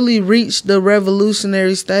really reach the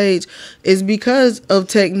revolutionary stage, is because of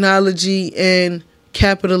technology and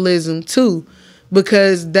capitalism too,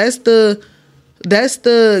 because that's the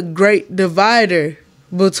great divider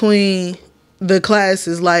between the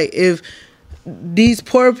classes. Like if these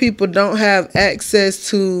poor people don't have access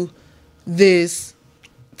to this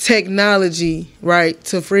technology, right,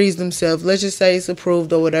 to freeze themselves, let's just say it's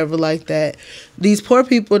approved or whatever like that, these poor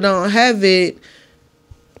people don't have it,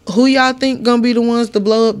 who y'all think gonna be the ones to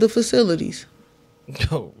blow up the facilities?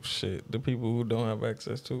 Oh shit! The people who don't have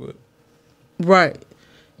access to it. Right.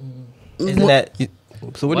 Isn't that?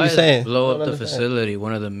 So what Why are you is saying? blow I up don't the understand. facility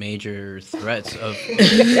one of the major threats of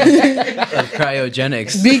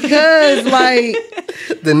cryogenics. Because like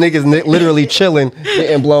The niggas literally chilling,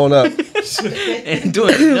 getting blown up. And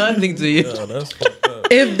doing nothing to you. Oh, that's fucked up.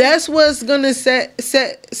 if that's what's gonna set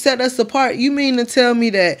us apart, you mean to tell me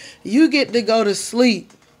that you get to go to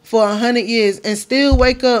sleep for 100 years and still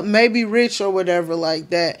wake up maybe rich or whatever like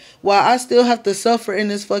that, while I still have to suffer in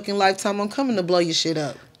this fucking lifetime? I'm coming to blow your shit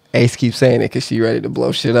up. Ace keeps saying it because she ready to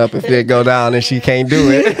blow shit up if it go down and she can't do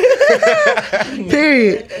it.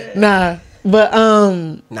 Period. Nah. But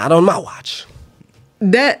Not on my watch.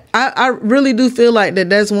 that I really do feel like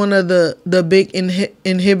that's one of the big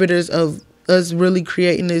inhibitors of us really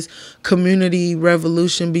creating this community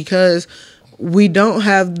revolution, because we don't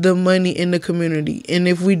have the money in the community. And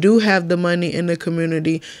if we do have the money in the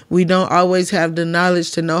community, we don't always have the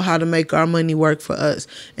knowledge to know how to make our money work for us.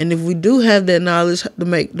 And if we do have that knowledge to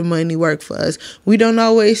make the money work for us, we don't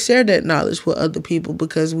always share that knowledge with other people,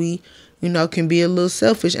 because we, can be a little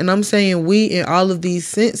selfish. And I'm saying we in all of these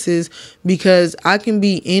senses, because I can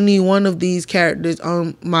be any one of these characters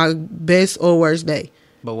on my best or worst day.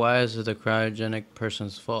 But why is it the cryogenic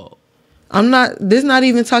person's fault? This not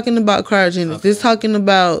even talking about cryogenics. Okay. This talking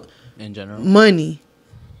about In general? money.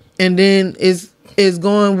 And then it's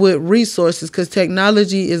going with resources, because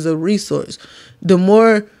technology is a resource. The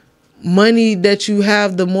more money that you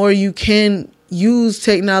have, the more you can use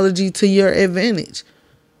technology to your advantage.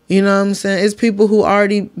 You know what I'm saying? It's people who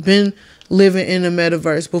already been living in the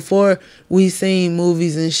metaverse before we seen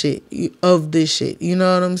movies and shit of this shit. You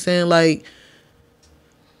know what I'm saying? Like,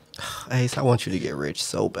 Ace, I want you to get rich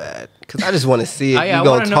so bad, because I just want to see if Oh, yeah, you're I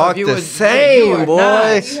going wanna to know talk if you the would- same, you are boy.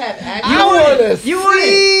 not. You have I want to see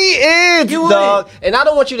it, dog. And I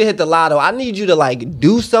don't want you to hit the lotto. I need you to, like,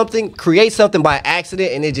 do something, create something by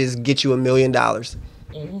accident, and it just get you $1 million.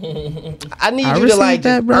 I need you to, received like,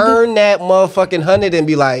 that, just brother. earn that motherfucking 100 and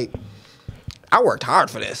be like, I worked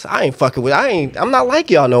hard for this. I'm not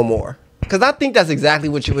like y'all no more. Because I think that's exactly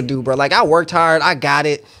what you would do, bro. Like, I worked hard. I got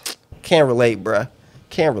it. Can't relate, bro.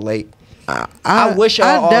 Can't relate. I wish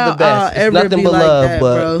y'all all the doubt best. I'll It's nothing be but like love, that,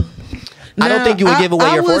 but bro. I don't think you would give away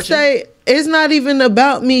I your would fortune. say it's not even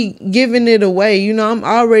about me giving it away. I'm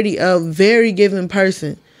already a very giving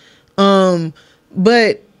person.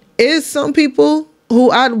 But it's some people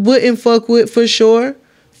who I wouldn't fuck with for sure.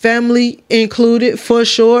 Family included for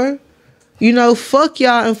sure. Fuck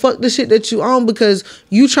y'all and fuck the shit that you own, because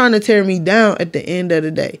you trying to tear me down at the end of the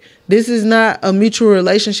day. This is not a mutual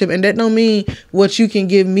relationship, and that don't mean what you can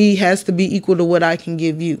give me has to be equal to what I can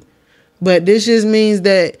give you. But this just means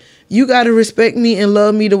that you got to respect me and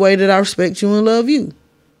love me the way that I respect you and love you.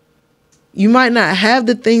 You might not have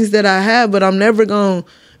the things that I have, but I'm never going to,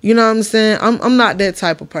 you know what I'm saying? I'm not that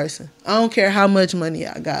type of person. I don't care how much money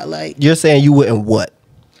I got. Like, You're saying you wouldn't what?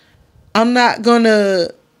 I'm not going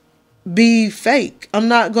to be fake. I'm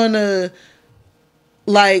not going to,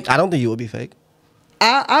 like, I don't think you would be fake.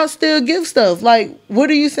 I'll still give stuff. Like, what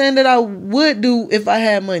are you saying that I would do if I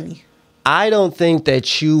had money? I don't think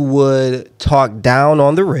that you would talk down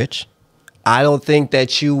on the rich. I don't think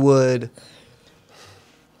that you would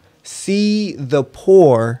see the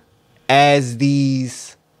poor as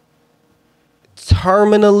these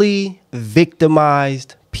terminally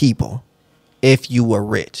victimized people if you were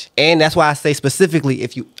rich. And that's why I say specifically,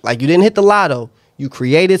 if you didn't hit the lotto, you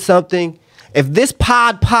created something. If this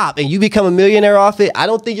pod pop and you become a millionaire off it, I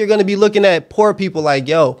don't think you're going to be looking at poor people like,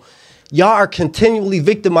 yo, y'all are continually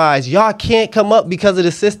victimized. Y'all can't come up because of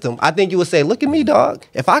the system. I think you would say, look at me, dog.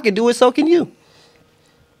 If I could do it, so can you.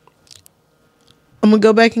 I'm going to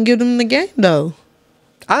go back and give them the game, though.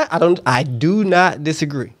 I do not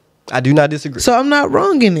disagree. I do not disagree. So I'm not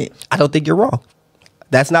wrong in it. I don't think you're wrong.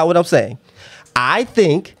 That's not what I'm saying. I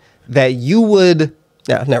think that you would.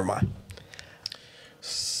 Yeah, never mind.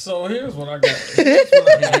 So here's what I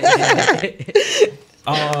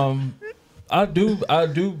got. I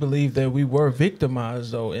do believe that we were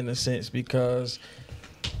victimized, though, in a sense, because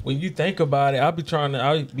when you think about it, I'll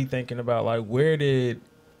be thinking about, like, where did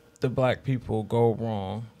the black people go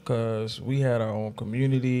wrong? Because we had our own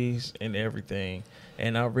communities and everything,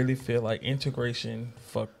 and I really feel like integration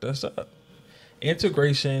fucked us up.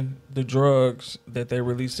 Integration, the drugs that they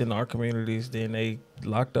released in our communities, then they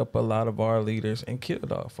locked up a lot of our leaders and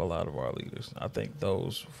killed off a lot of our leaders. I think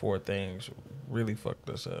those 4 things really fucked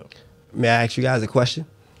us up. May I ask you guys a question?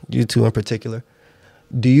 You two in particular.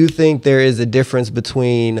 Do you think there is a difference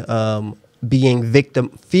between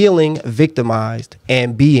feeling victimized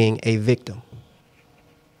and being a victim?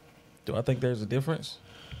 Do I think there's a difference?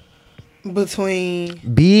 Between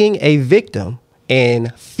Being a victim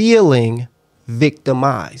and feeling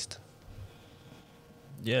victimized.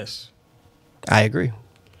 Yes. I agree.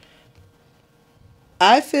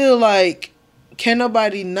 I feel like, can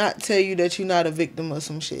nobody not tell you that you're not a victim of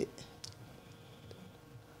some shit?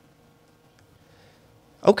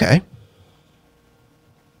 Okay.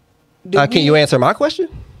 Can you answer my question?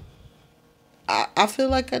 I feel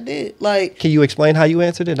like I did. Like, Can you explain how you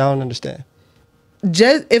answered it? I don't understand.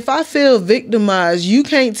 just if I feel victimized, you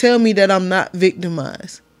can't tell me that I'm not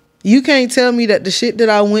victimized. You can't tell me that the shit that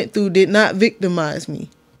I went through did not victimize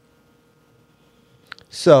me.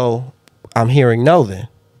 So I'm hearing no then.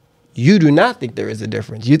 You do not think there is a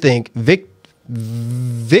difference. You think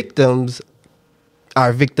victims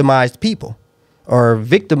are victimized people. or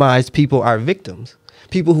victimized people are victims.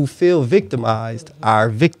 People who feel victimized are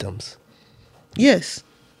victims. Yes.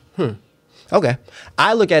 Okay.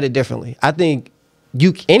 I look at it differently. I think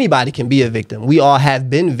anybody can be a victim. We all have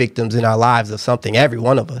been victims in our lives of something, every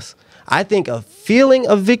one of us. I think a feeling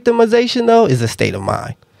of victimization, though, is a state of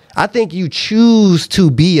mind. I think you choose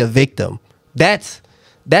to be a victim. That's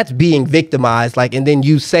being victimized. Like, and then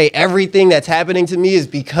you say everything that's happening to me is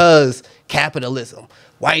because capitalism,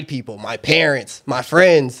 white people, my parents, my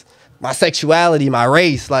friends, my sexuality, my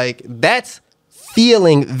race. Like, that's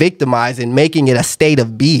feeling victimized and making it a state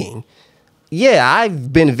of being. Yeah,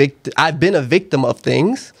 I've been a victim of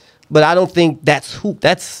things, but I don't think that's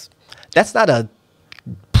not a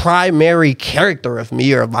primary character of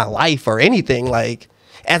me or of my life or anything. Like,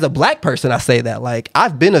 as a black person, I say that. Like,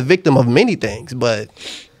 I've been a victim of many things, but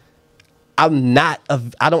I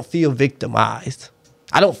don't feel victimized.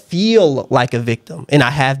 I don't feel like a victim, and I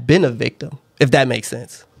have been a victim, if that makes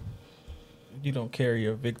sense. You don't carry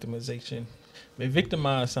your victimization. I mean,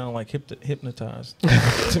 victimized sound like hypnotized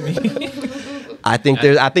to me. I think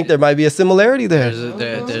there might be a similarity there.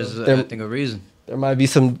 There's I think a reason. There might be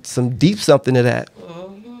some deep something to that.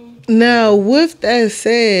 Now, with that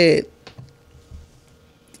said,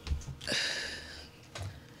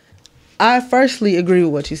 I firstly agree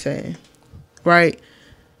with what you're saying, right?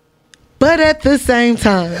 But at the same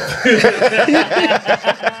time,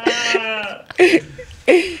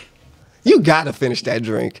 you gotta finish that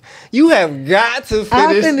drink. You have got to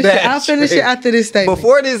finish that. I'll finish it after this statement.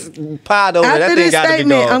 Before this pod over, after that thing this gotta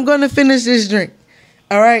statement, be gone. I'm gonna finish this drink.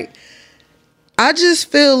 All right. I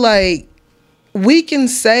just feel like we can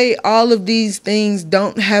say all of these things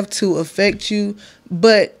don't have to affect you,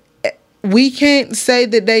 but we can't say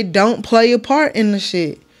that they don't play a part in the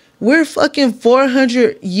shit. We're fucking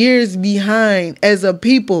 400 years behind as a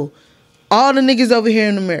people. All the niggas over here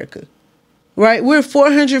in America. Right? We're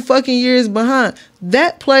 400 fucking years behind.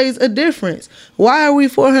 That plays a difference. Why are we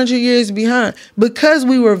 400 years behind? Because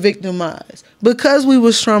we were victimized. Because we were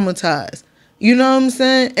traumatized. You know what I'm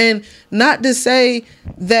saying? And not to say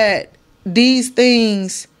that these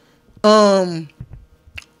things are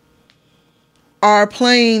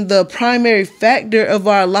playing the primary factor of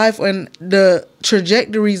our life and the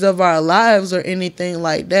trajectories of our lives or anything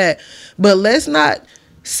like that. But let's not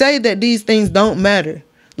say that these things don't matter.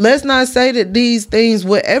 Let's not say that these things,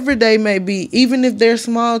 whatever they may be, even if they're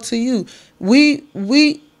small to you, me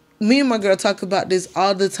and my girl talk about this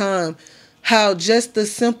all the time, how just the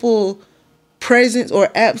simple presence or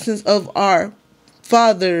absence of our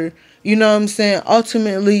father, you know what I'm saying,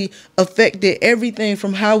 ultimately affected everything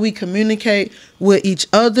from how we communicate with each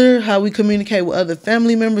other, how we communicate with other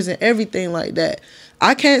family members and everything like that.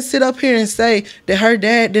 I can't sit up here and say that her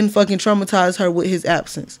dad didn't fucking traumatize her with his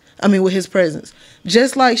absence. I mean, with his presence.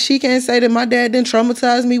 Just like she can't say that my dad didn't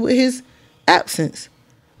traumatize me with his absence.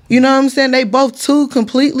 You know what I'm saying? They both two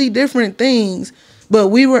completely different things, but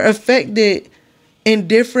we were affected in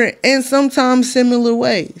different and sometimes similar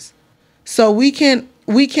ways. So we can't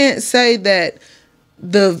say that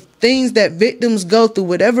the things that victims go through,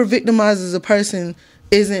 whatever victimizes a person,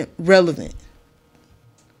 isn't relevant.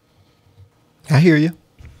 I hear you.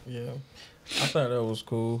 Yeah, I thought that was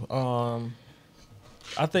cool.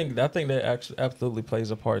 I think that actually absolutely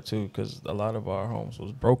plays a part too, because a lot of our homes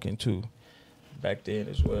was broken too back then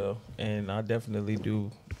as well, and I definitely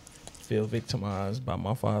do feel victimized by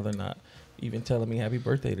my father not even telling me happy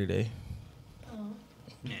birthday today.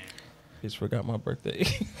 Just forgot my birthday.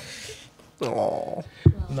 Oh.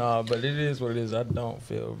 Nah, but it is what it is. I don't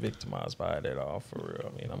feel victimized by it at all, for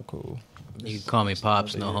real. I mean, I'm cool. You can call me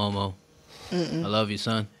Pops, no homo. I love you,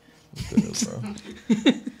 son. Good, bro.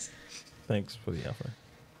 Thanks for the offer.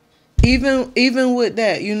 Even with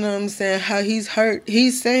that, you know what I'm saying, how he's hurt,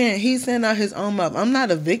 he's saying out his own mouth, I'm not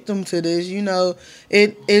a victim to this, you know,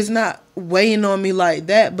 it's not weighing on me like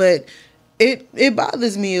that, but it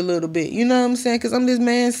bothers me a little bit, you know what I'm saying, because I'm this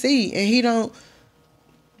man C, and he don't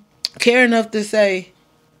care enough to say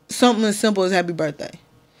something as simple as happy birthday.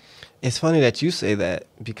 It's funny that you say that,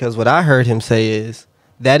 because what I heard him say is,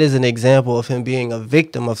 that is an example of him being a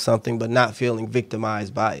victim of something but not feeling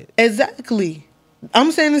victimized by it. Exactly.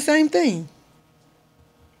 I'm saying the same thing.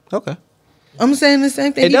 Okay. I'm saying the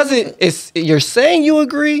same thing. You're saying you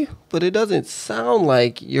agree, but it doesn't sound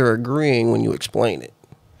like you're agreeing when you explain it.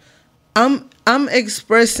 I'm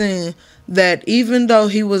expressing that even though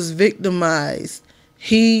he was victimized,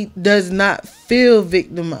 he does not feel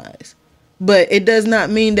victimized. But it does not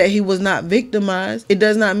mean that he was not victimized. It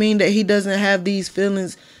does not mean that he doesn't have these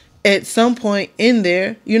feelings at some point in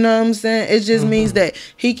there. You know what I'm saying? It just means that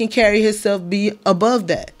he can carry himself be above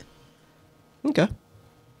that. Okay.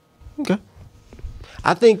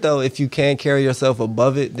 I think though, if you can carry yourself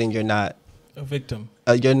above it, then you're not A victim.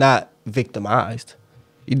 you're not victimized.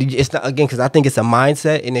 It's not, again, because I think it's a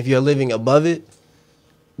mindset, and if you're living above it,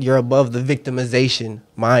 you're above the victimization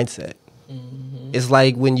mindset. It's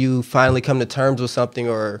like when you finally come to terms with something,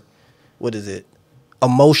 or what is it,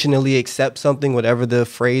 emotionally accept something, whatever the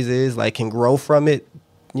phrase is, like can grow from it.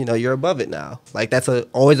 You know, you're above it now. Like that's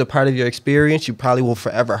always a part of your experience. You probably will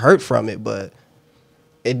forever hurt from it, but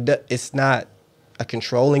it's not a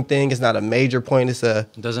controlling thing. It's not a major point. It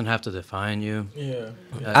doesn't have to define you. Yeah.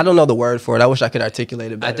 I don't know the word for it. I wish I could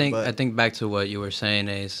articulate it better. I think back to what you were saying,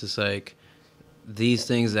 Ace. It's like these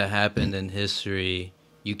things that happened in history.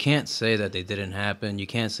 You can't say that they didn't happen. You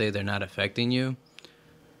can't say they're not affecting you,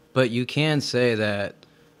 but you can say that,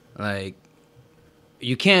 like,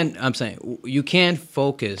 you can. I'm saying you can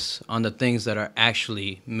focus on the things that are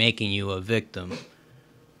actually making you a victim,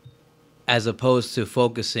 as opposed to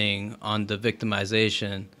focusing on the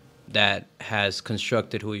victimization that has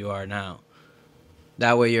constructed who you are now.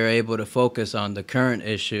 That way you're able to focus on the current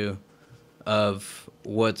issue of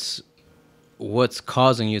what's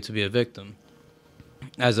causing you to be a victim,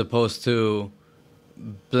 as opposed to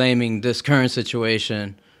blaming this current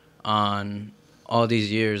situation on all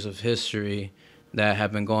these years of history that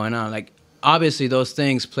have been going on. Like, obviously those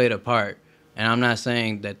things played a part, and I'm not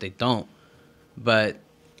saying that they don't, but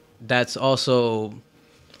that's also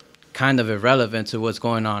kind of irrelevant to what's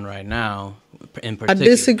going on right now in particular.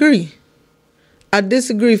 I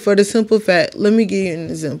disagree for the simple fact. Let me give you an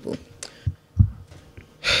example.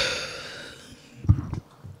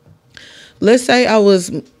 Let's say I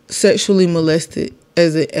was sexually molested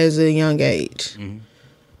as a young age. Mm-hmm.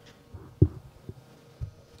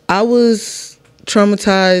 I was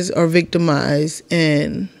traumatized or victimized,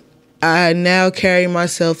 and I now carry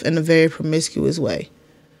myself in a very promiscuous way.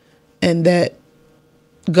 And that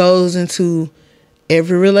goes into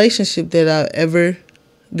every relationship that I've ever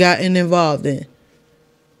gotten involved in.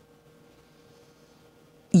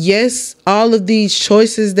 Yes, all of these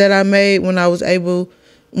choices that I made when I was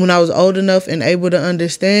old enough and able to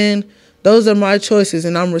understand, those are my choices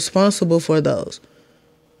and I'm responsible for those.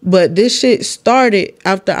 But this shit started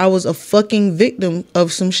after I was a fucking victim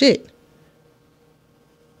of some shit.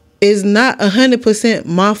 It's not 100%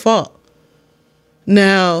 my fault.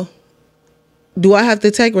 Now, do I have to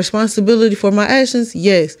take responsibility for my actions?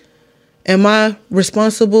 Yes. Am I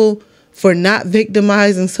responsible for not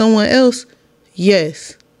victimizing someone else?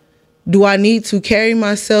 Yes. Do I need to carry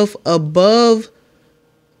myself above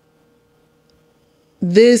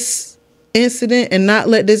this incident and not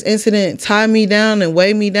let this incident tie me down and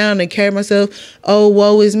weigh me down and carry myself, oh,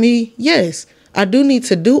 woe is me? Yes. I do need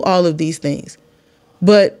to do all of these things.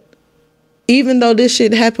 But even though this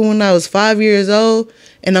shit happened when I was 5 years old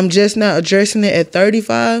and I'm just now addressing it at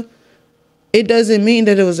 35, it doesn't mean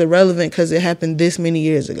that it was irrelevant because it happened this many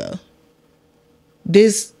years ago.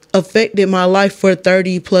 This affected my life for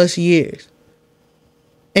 30 plus years.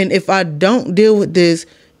 And if I don't deal with this,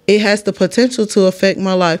 it has the potential to affect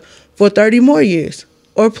my life for 30 more years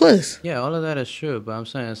or plus. Yeah, all of that is true. But I'm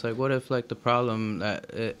saying, it's like, what if like the problem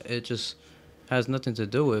that it just has nothing to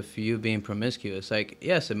do with you being promiscuous? Like,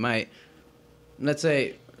 yes, it might. Let's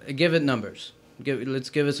say, give it numbers. Let's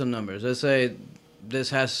give it some numbers. Let's say this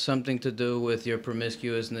has something to do with your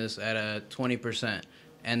promiscuousness at a 20%,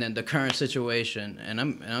 and then the current situation, and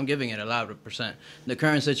I'm giving it a louder percent. The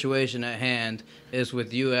current situation at hand is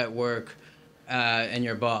with you at work and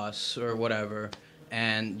your boss or whatever,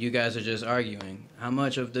 and you guys are just arguing. How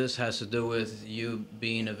much of this has to do with you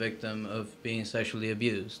being a victim of being sexually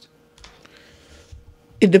abused?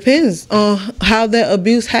 It depends on how that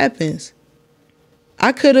abuse happens.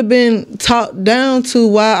 I could have been talked down to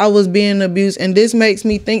while I was being abused, and this makes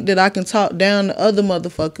me think that I can talk down to other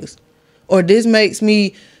motherfuckers. Or this makes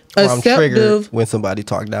me acceptive. I'm triggered when somebody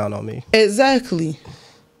talk down on me. Exactly.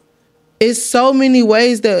 It's so many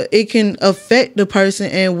ways that it can affect the person,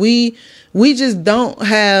 and we just don't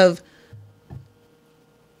have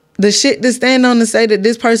the shit to stand on to say that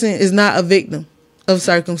this person is not a victim of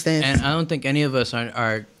circumstances. And I don't think any of us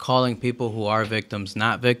are calling people who are victims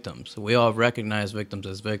not victims. We all recognize victims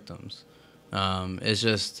as victims. It's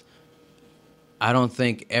just, I don't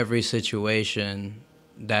think every situation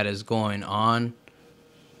that is going on,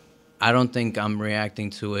 I don't think I'm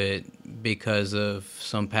reacting to it because of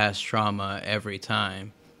some past trauma every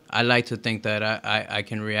time. I like to think that I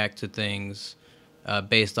can react to things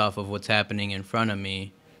based off of what's happening in front of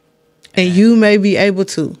me. And you may be able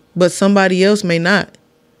to, but somebody else may not.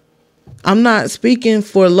 I'm not speaking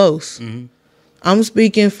for Los. Mm-hmm. I'm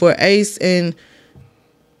speaking for Ace and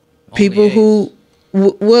people who,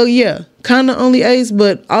 well, yeah, kind of only Ace,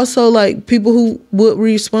 but also like people who would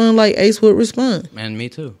respond like Ace would respond. And me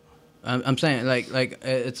too. I'm saying like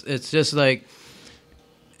it's just like,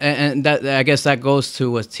 and that I guess that goes to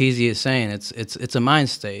what TZ is saying. It's a mind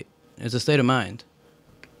state. It's a state of mind.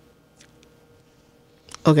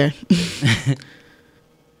 Okay.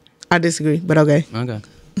 I disagree, but okay. Okay.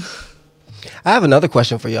 I have another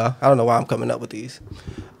question for y'all. I don't know why I'm coming up with these.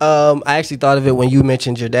 I actually thought of it when you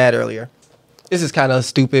mentioned your dad earlier. This is kind of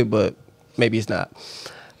stupid, but maybe it's not.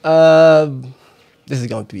 This is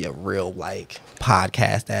going to be a real like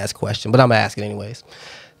podcast ass question, but I'm gonna ask it anyways.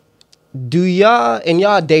 Do y'all, in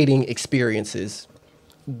y'all dating experiences,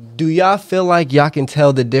 do y'all feel like y'all can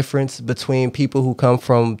tell the difference between people who come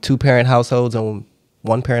from 2-parent households and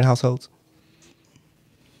 1-parent households?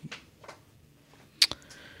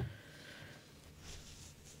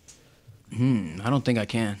 I don't think I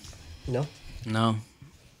can. No. No.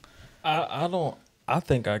 I don't. I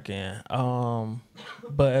think I can.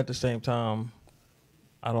 But at the same time,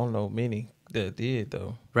 I don't know many that did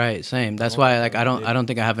though. Right. Same. That's why like I don't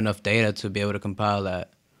think I have enough data to be able to compile that.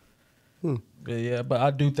 Yeah, but I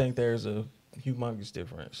do think there's a humongous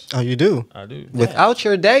difference. Oh, you do? I do. Without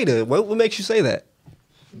your data, what makes you say that?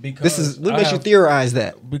 Because What makes you theorize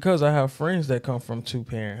that? Because I have friends that come from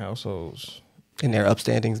 2-parent households. And they're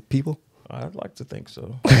upstanding people? I'd like to think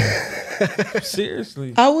so.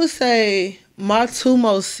 Seriously. I would say my two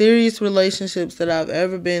most serious relationships that I've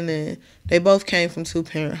ever been in, they both came from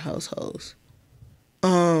 2-parent households.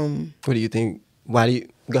 What do you think? Why do you...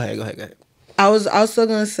 Go ahead. I was also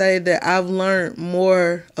going to say that I've learned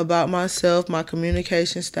more about myself, my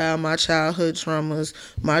communication style, my childhood traumas,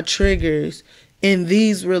 my triggers in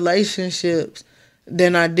these relationships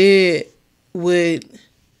than I did with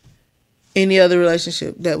any other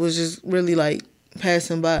relationship that was just really like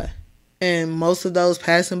passing by. And most of those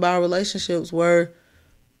passing by relationships were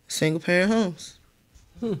single parent homes.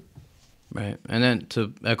 Right. And then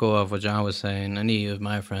to echo off what John was saying, any of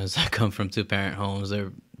my friends that come from 2-parent homes,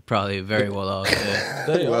 they're probably very well off.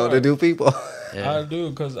 Yeah. Well-to-do people. Yeah. I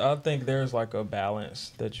do, because I think there's like a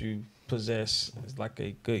balance that you possess. It's like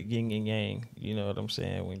a good yin and yang. You know what I'm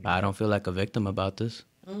saying? When I don't feel like a victim about this.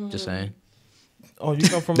 Just saying. Oh, you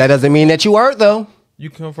come from That doesn't mean that you aren't, though. You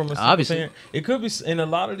come from a single Obviously. parent. It could be in a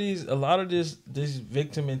lot of these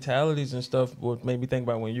victim mentalities and stuff. What made me think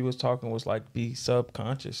about when you was talking was like be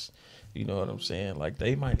subconscious. You know what I'm saying? Like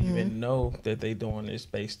they might even know that they doing this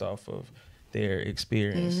based off of their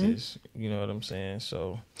experiences. You know what I'm saying?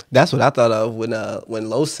 So That's what I thought of when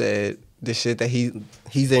Lo said the shit that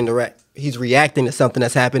he's reacting to something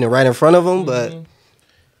that's happening right in front of him, but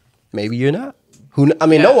maybe you're not.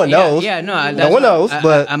 No one knows. No one knows.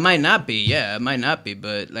 But I might not be. Yeah, I might not be.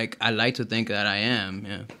 But like, I like to think that I am.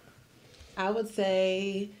 Yeah. I would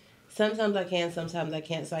say sometimes I can, sometimes I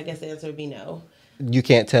can't. So I guess the answer would be no. you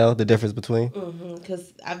can't tell the difference between.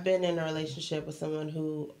 Because I've been in a relationship with someone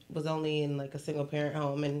who was only in like a single parent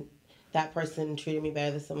home, and that person treated me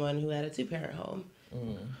better than someone who had a 2-parent home,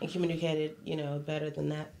 and communicated, better than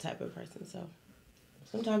that type of person. So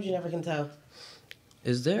sometimes you never can tell.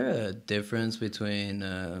 Is there a difference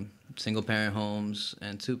between single parent homes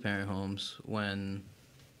and 2-parent homes when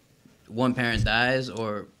one parent dies,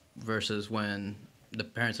 or versus when the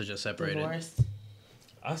parents are just separated? Divorced.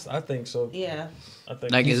 I think so. Yeah. I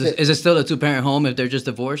think Like, is it still a 2-parent home if they're just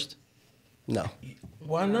divorced? No,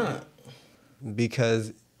 why not?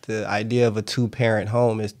 because the idea of a 2-parent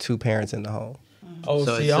home is 2 parents in the home. Oh,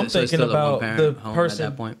 So see, it's- I'm so it's thinking still a about one-parent the home at person.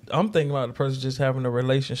 that point? I'm thinking about the person just having a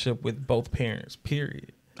relationship with both parents.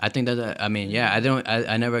 Period. I think that I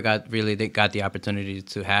never got the opportunity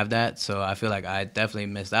to have that, so I feel like I definitely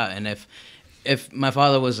missed out. And if my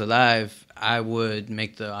father was alive, I would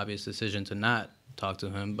make the obvious decision to not talk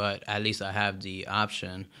to him, but at least I have the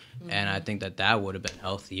option, and I think that would have been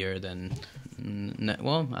healthier than.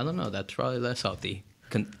 Well, I don't know. That's probably less healthy.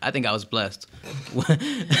 I think I was blessed. Wow.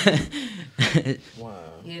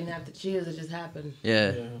 You didn't have to choose; it just happened.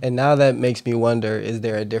 Yeah. And now that makes me wonder, is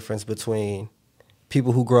there a difference between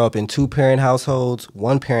people who grow up in 2-parent households,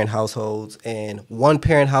 1-parent households, and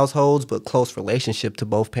 1-parent households but close relationship to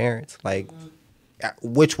both parents? Like,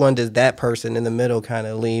 which one does that person in the middle kind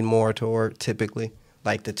of lean more toward typically?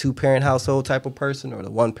 Like the 2-parent household type of person or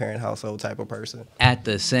the 1-parent household type of person? At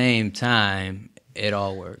the same time, it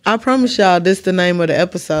all works. I promise y'all, this the name of the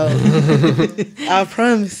episode. I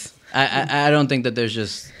promise. I don't think that there's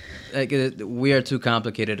just like we are too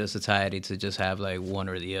complicated a society to just have like one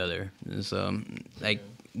or the other. So like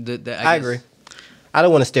I agree. I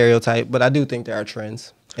don't want to stereotype, but I do think there are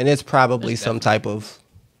trends, and it's probably some type of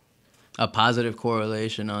a positive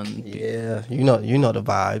correlation on. you know the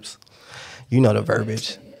vibes, you know the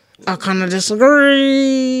verbiage. I kind of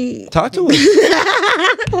disagree. Talk to us.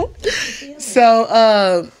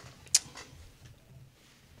 So,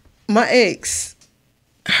 my ex,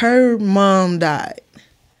 her mom died.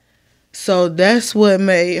 So that's what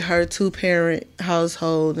made her 2-parent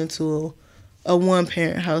household into a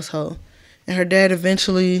 1-parent household. And her dad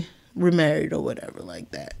eventually remarried or whatever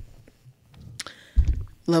like that.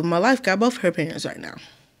 Love of my life, got both her parents right now.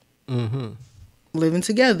 Mm-hmm. Living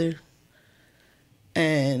together.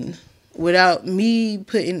 And without me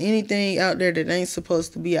putting anything out there that ain't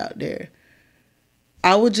supposed to be out there,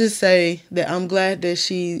 I would just say that I'm glad that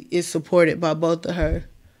she is supported by both of her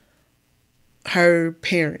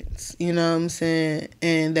parents, you know what I'm saying?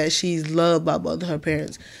 And that she's loved by both of her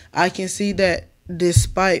parents. I can see that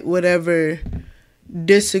despite whatever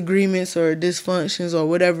disagreements or dysfunctions or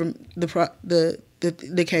whatever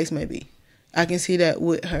the case may be, I can see that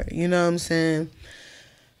with her, you know what I'm saying?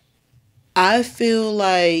 I feel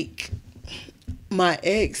like my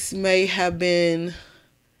ex may have been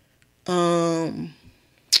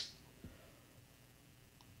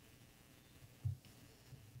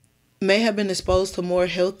exposed to more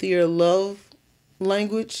healthier love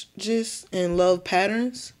languages and love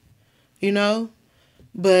patterns, you know?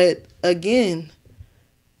 But again,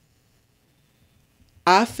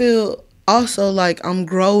 I feel also like I'm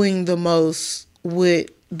growing the most with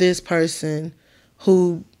this person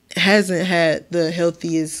who hasn't had the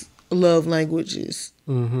healthiest love languages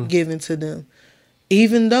given to them,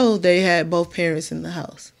 even though they had both parents in the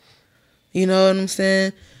house. You know what I'm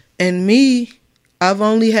saying? And me, I've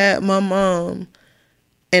only had my mom,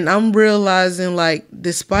 and I'm realizing, like,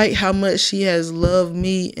 despite how much she has loved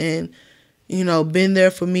me and, you know, been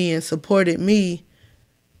there for me and supported me,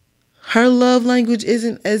 her love language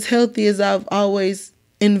isn't as healthy as I've always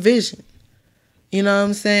envisioned. You know what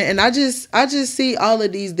I'm saying? And I just see all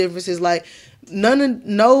of these differences. Like,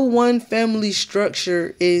 no one family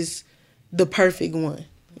structure is the perfect one.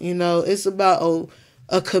 You know, it's about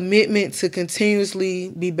a commitment to continuously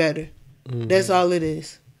be better. Mm-hmm. That's all it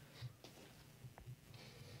is.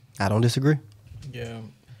 I don't disagree. Yeah,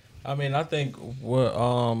 I mean, I think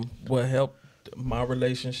what helped my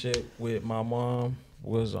relationship with my mom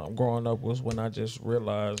was growing up was when I just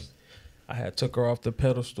realized I had took her off the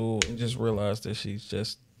pedestal and just realized that she's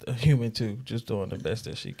just a human too, just doing the best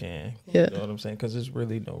that she can. Yeah. You know what I'm saying? Because there's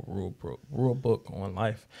really no rule book on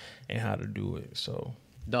life and how to do it. So,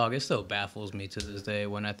 dog, it still baffles me to this day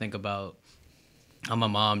when I think about how my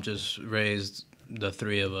mom just raised the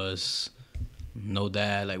three of us, no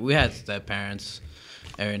dad. Like, we had step parents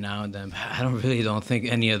every now and then, but I don't think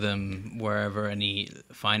any of them were ever any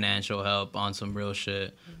financial help on some real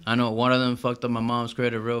shit. I know one of them fucked up my mom's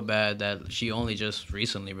credit real bad that she only just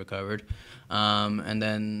recently recovered. And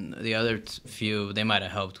then the other few, they might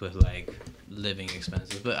have helped with, like, living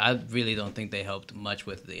expenses, but I really don't think they helped much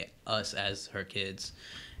with us as her kids.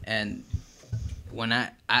 And when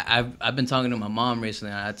I've been talking to my mom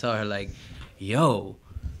recently, and I tell her, like, yo,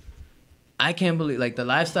 I can't believe, like, the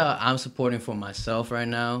lifestyle I'm supporting for myself right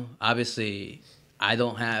now. Obviously, I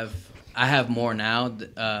have more now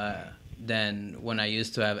than when I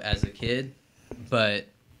used to have as a kid. But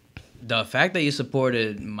the fact that you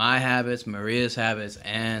supported my habits, Maria's habits,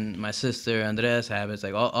 and my sister Andrea's habits,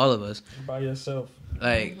 like all of us. By yourself.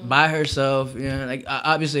 Like, by herself, you know, like,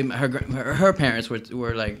 obviously her parents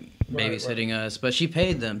were like babysitting us, but she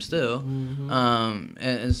paid them still. Mm-hmm.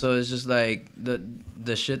 And so it's just like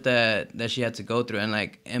the shit that she had to go through, and,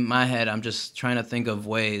 like, in my head I'm just trying to think of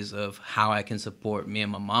ways of how I can support me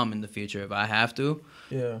and my mom in the future if I have to.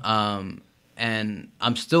 Yeah. And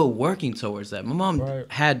I'm still working towards that. My mom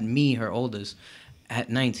had me, her oldest, at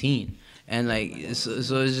 19, and, like,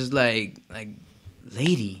 so it's just like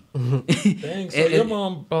lady. Dang, so your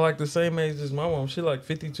mom about, like, the same age as my mom. She like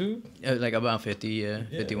 52? Like about 50, yeah.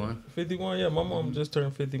 51. 51, yeah. My mom just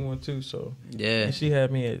turned 51 too, so. Yeah. And she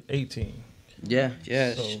had me at 18. Yeah.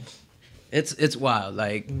 So. It's wild.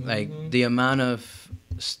 Like, like, the amount of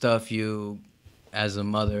stuff you as a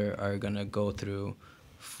mother are going to go through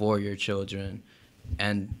for your children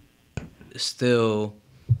and still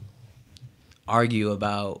argue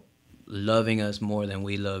about loving us more than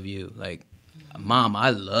we love you. Like, Mom,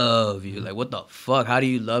 I love you. Like, what the fuck? How do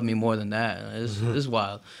you love me more than that? It's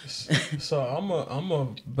wild. So I'm a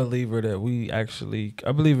believer that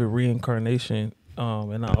I believe in reincarnation,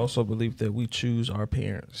 and I also believe that we choose our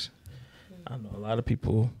parents. I know a lot of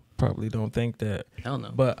people probably don't think that. Hell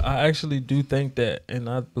no. But I actually do think that, and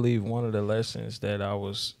I believe one of the lessons that I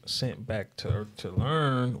was sent back to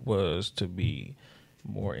learn was to be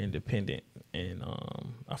more independent And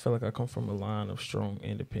I feel like I come from a line of strong,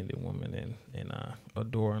 independent women, and I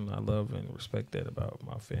adore and I love and respect that about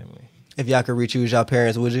my family. If y'all could re-choose your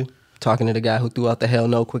parents, would you? Talking to the guy who threw out the hell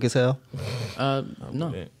no quick as hell. No,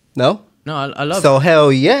 No? no, I love. So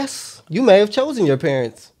hell yes, you may have chosen your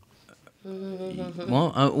parents.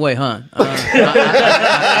 Well, wait, huh? I guess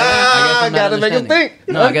I'm not Gotta make him understanding. think.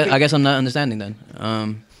 No, I guess I'm not understanding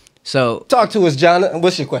then. So Talk to us, John.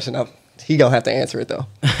 What's your question? He don't have to answer it though.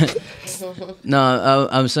 no,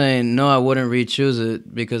 I'm saying no. I wouldn't re-choose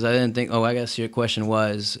it because I didn't think. Oh, I guess your question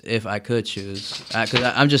was if I could choose.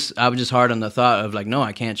 Because I was just hard on the thought of like, no,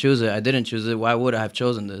 I can't choose it. I didn't choose it. Why would I have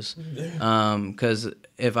chosen this? Because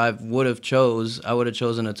if I would have I would have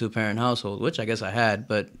chosen a 2-parent household, which I guess I had,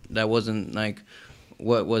 but that wasn't like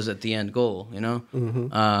what was at the end goal, you know.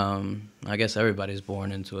 I guess everybody's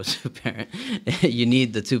born into a 2-parent. You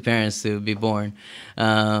need the 2 parents to be born,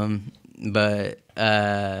 but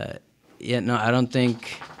yeah, no, I don't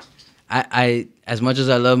think I as much as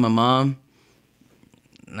I love my mom,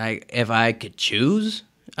 like if I could choose,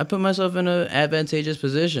 I put myself in an advantageous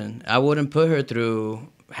position. I wouldn't put her through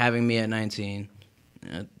having me at 19.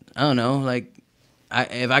 I don't know, like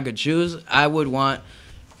if I could choose, I would want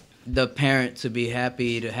the parent to be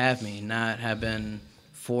happy to have me, not have been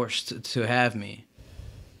forced to have me,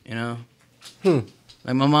 you know?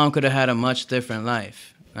 Like my mom could have had a much different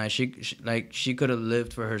life. Like she could have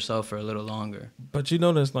lived for herself for a little longer. But you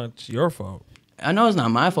know that's not your fault. I know it's not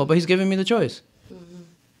my fault, but he's giving me the choice.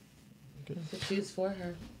 To choose for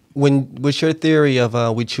her. What's your theory of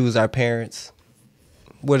we choose our parents?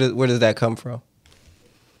 Where does that come from?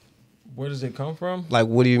 Where does it come from? Like,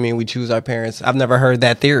 what do you mean we choose our parents? I've never heard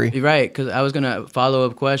that theory. You're right, because I was gonna follow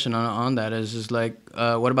up question on that. Is just like,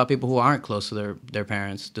 what about people who aren't close to their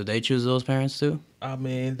parents? Do they choose those parents too? I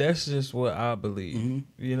mean, that's just what I believe.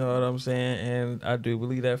 You know what I'm saying? And I do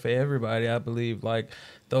believe that for everybody. I believe like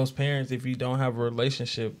those parents, if you don't have a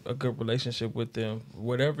good relationship with them,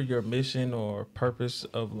 whatever your mission or purpose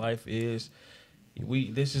of life is,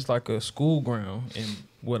 this is like a school ground in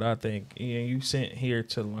what I think. You sent here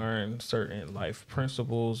to learn certain life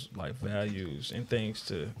principles, life values, and things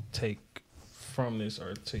to take from this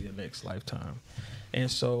earth to your next lifetime.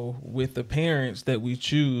 And so with the parents that we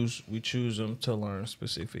choose them to learn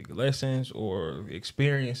specific lessons or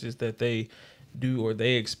experiences that they do or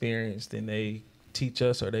they experienced, and they teach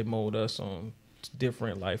us or they mold us on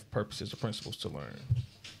different life purposes or principles to learn.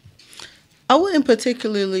 I wouldn't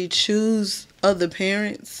particularly choose other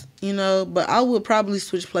parents, you know, but I would probably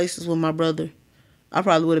switch places with my brother. I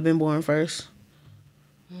probably would have been born first.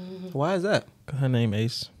 Why is that? Her name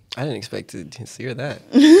Ace. I didn't expect to hear that.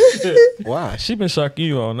 Why? She been shocking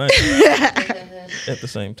you all night at the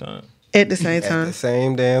same time. At the same time. At the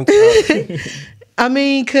same damn time. I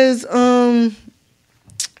mean, because, I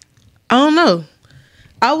don't know.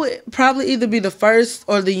 I would probably either be the first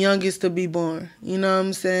or the youngest to be born. You know what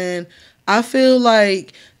I'm saying? I feel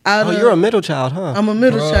like... you're a middle child, huh? I'm a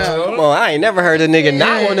middle child. Come on, I ain't never heard a nigga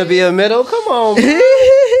not want to be a middle. Come on, bro.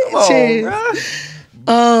 Come on,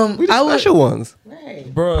 bro. We the special ones.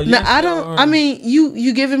 Right. Bro, No, I don't... I mean,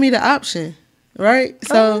 you giving me the option, right?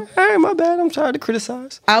 So... Hey, my bad. I'm trying to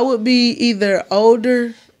criticize. I would be either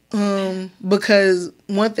older, because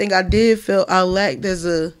one thing I did feel I lacked as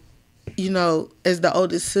the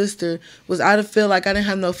oldest sister was I feel like I didn't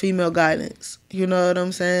have no female guidance. You know what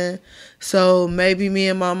I'm saying? So maybe me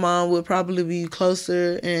and my mom would probably be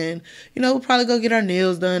closer and, we'll probably go get our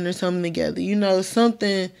nails done or something together.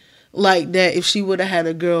 Something like that if she would have had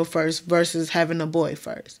a girl first versus having a boy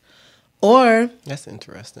first. Or that's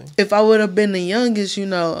interesting. If I would have been the youngest,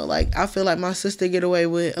 like I feel like my sister get away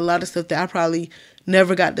with a lot of stuff that I probably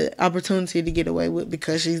never got the opportunity to get away with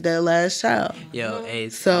because she's their last child. Yo,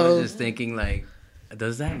 Ace, So- I was just thinking, like,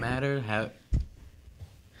 does that matter?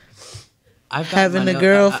 Having the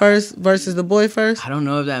girl first versus the boy first? I don't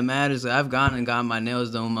know if that matters. I've gone and gotten my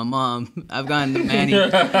nails done with my mom. I've gotten the mani.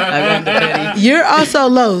 I've gotten the pedi. You're also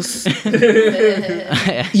Los.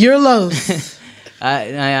 You're Los. I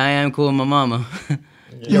am cool with my mama.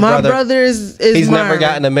 My brother is He's Myron. never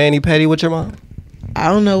gotten a mani-pedi with your mom? I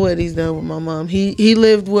don't know what he's done with my mom. He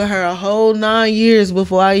lived with her a whole 9 years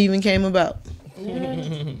before I even came about.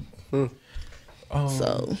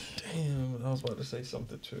 So Damn, I was about to say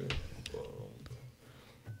something too.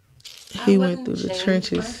 he went through the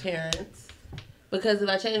trenches. My parents, because if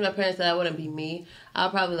I changed my parents, that wouldn't be me. I'll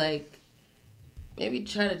probably maybe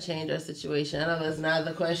try to change our situation. I know that's not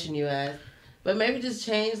the question you asked, but maybe just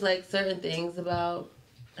change certain things about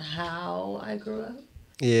how I grew up.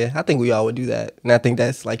 Yeah, I think we all would do that. And I think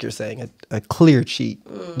that's, like you're saying, a clear cheat.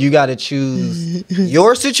 You got to choose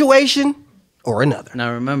your situation or another.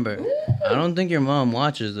 Now remember, I don't think your mom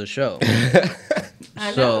watches the show.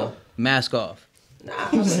 I So know. mask off. Nah,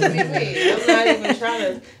 I'm not even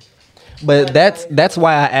trying to. But that's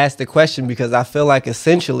why I asked the question, because I feel like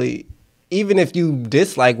essentially, even if you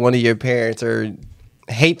dislike one of your parents or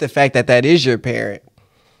hate the fact that that is your parent,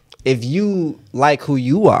 if you like who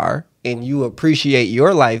you are and you appreciate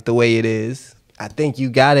your life the way it is, I think you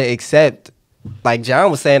gotta accept, like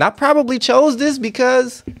John was saying, I probably chose this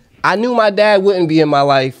because I knew my dad wouldn't be in my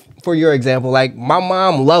life. For your example, like my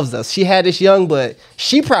mom loves us. She had us young, but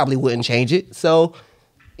she probably wouldn't change it. So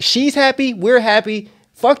she's happy, we're happy.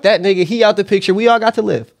 Fuck that nigga, he out the picture. We all got to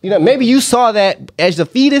live. You know, maybe you saw that as a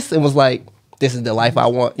fetus and was like, this is the life I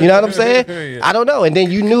want. You know what I'm saying? Yeah. I don't know. And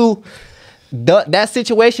then you knew that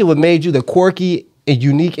situation would made you the quirky and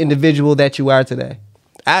unique individual that you are today.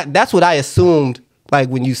 That's what I assumed, like,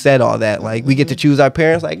 when you said all that. Like, we get to choose our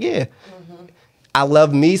parents. Like, yeah, I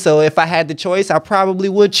love me. So if I had the choice, I probably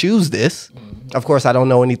would choose this. Of course, I don't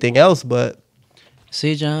know anything else, but...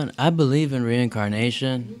 See, John, I believe in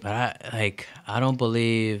reincarnation, but I don't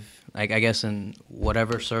believe, like, I guess in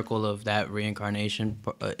whatever circle of that reincarnation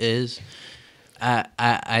is,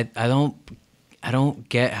 I don't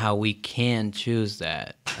get how we can choose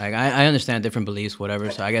that. Like, I understand different beliefs, whatever.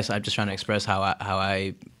 So I guess I'm just trying to express how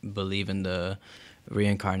I believe in the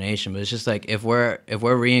reincarnation. But it's just like if we're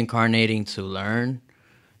reincarnating to learn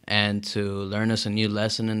and to learn us a new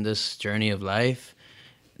lesson in this journey of life,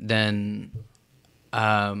 then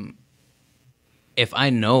if I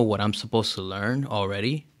know what I'm supposed to learn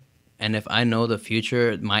already, and if I know the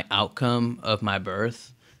future, my outcome of my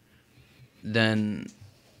birth, then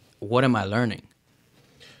what am I learning?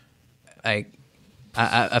 Like,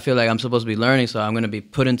 I feel like I'm supposed to be learning, so I'm going to be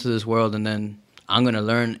put into this world, and then I'm going to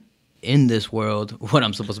learn in this world what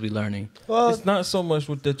I'm supposed to be learning. Well, it's not so much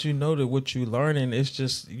that you know that what you're learning. It's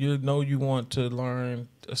just you want to learn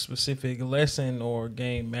a specific lesson or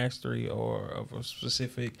gain mastery or of a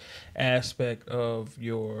specific aspect of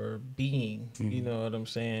your being. Mm-hmm. You know what I'm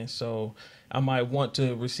saying? So I might want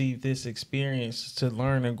to receive this experience to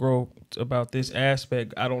learn and grow about this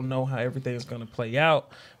aspect. I don't know how everything's going to play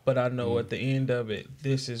out, but I know at the end of it,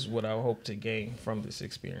 this is what I hope to gain from this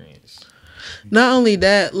experience. Not only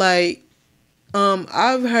that, like,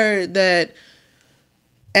 I've heard that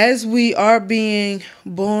as we are being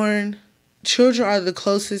born, children are the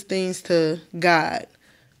closest things to God.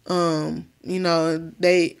 You know,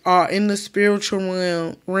 they are in the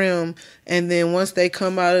spiritual realm, and then once they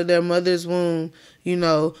come out of their mother's womb, you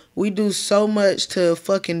know, we do so much to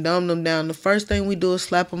fucking dumb them down. The first thing we do is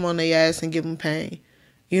slap them on their ass and give them pain.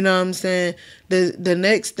 You know what I'm saying? The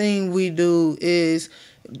next thing we do is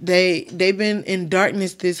they've been in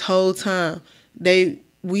darkness this whole time.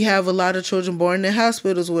 We have a lot of children born in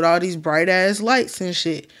hospitals with all these bright ass lights and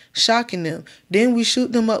shit, shocking them. Then we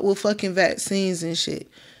shoot them up with fucking vaccines and shit.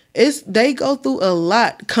 They go through a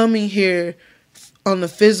lot coming here on the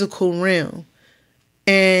physical realm.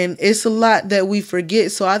 And it's a lot that we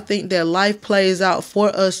forget. So I think that life plays out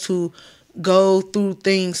for us to go through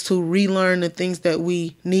things, to relearn the things that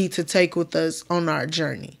we need to take with us on our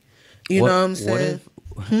journey. You know what I'm saying?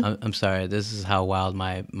 I'm sorry, this is how wild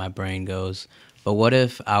my brain goes. But what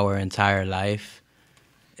if our entire life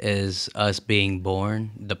is us being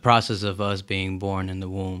born, the process of us being born in the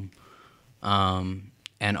womb,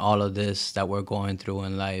 and all of this that we're going through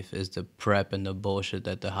in life is the prep and the bullshit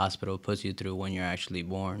that the hospital puts you through when you're actually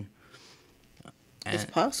born? It's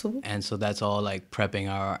possible. And so that's all like prepping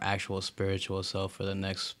our actual spiritual self for the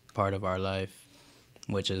next part of our life,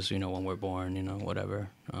 which is, you know, when we're born, you know, whatever.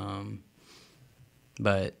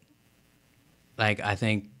 But like, I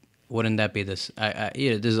think, wouldn't that be this? Yeah,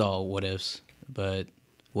 this is all what ifs, but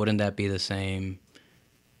wouldn't that be the same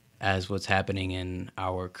as what's happening in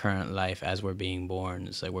our current life as we're being born?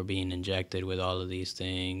 It's like we're being injected with all of these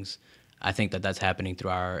things. I think that that's happening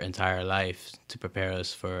through our entire life to prepare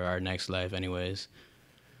us for our next life anyways,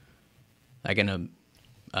 like in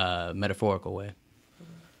a metaphorical way.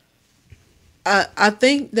 I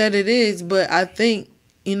think that it is, but I think,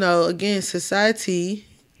 you know, again, society,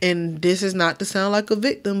 and this is not to sound like a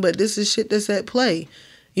victim, but this is shit that's at play.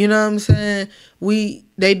 You know what I'm saying?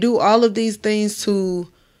 They do all of these things to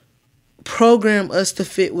program us to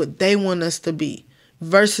fit what they want us to be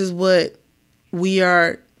versus what we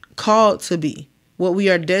are called to be, what we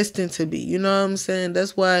are destined to be. You know what I'm saying?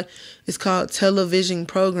 That's why it's called television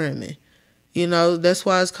programming. You know, that's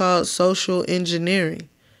why it's called social engineering,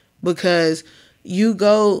 because you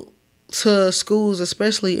go to schools,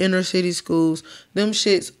 especially inner city schools, them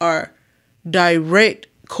shits are direct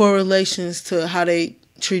correlations to how they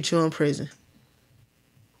treat you in prison.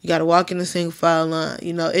 You got to walk in the single file line.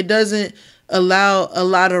 You know, it doesn't allow a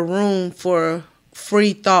lot of room for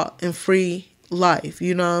free thought and free life.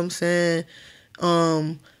 You know what I'm saying?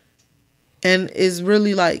 And it's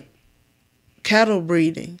really like cattle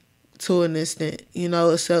breeding to an extent, you know,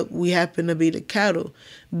 except we happen to be the cattle.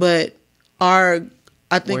 But I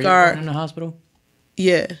think Were you our born in the hospital?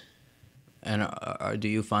 yeah. And do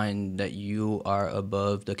you find that you are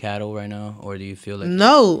above the cattle right now, or do you feel like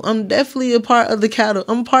No, I'm definitely a part of the cattle.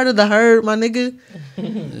 I'm part of the herd, my nigga.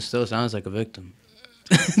 it still sounds like a victim?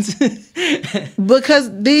 Because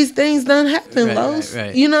these things done happen, Right, Los.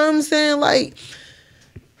 right. You know what I'm saying? Like,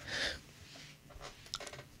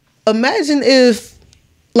 imagine if,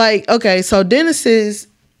 like, okay, so dentists,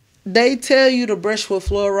 they tell you to brush with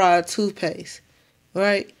fluoride toothpaste,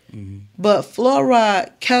 right? Mm-hmm. But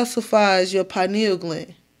fluoride calcifies your pineal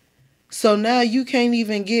gland. So now you can't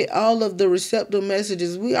even get all of the receptor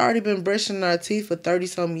messages. We already been brushing our teeth for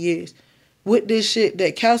 30-something years with this shit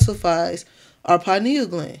that calcifies our pineal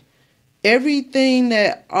gland. Everything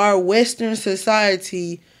that our Western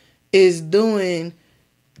society is doing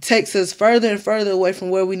takes us further and further away from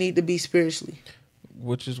where we need to be spiritually.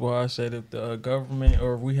 Which is why I said if the government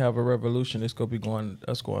or we have a revolution, it's gonna be going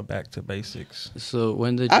back to basics. So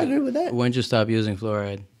when did I agree with that. When did you stop using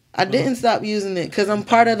fluoride? I didn't stop using it because I'm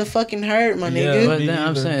part of the fucking herd, my nigga. But Me then I'm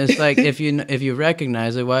either. saying it's like if you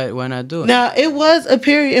recognize it, why not do it? Now, it was a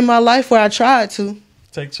period in my life where I tried to.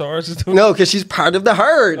 Take charge. To No, because she's part of the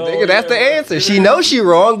herd. Oh, nigga, that's yeah, the right. answer. She knows she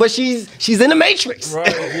wrong, but she's in the matrix.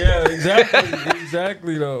 Right. Yeah.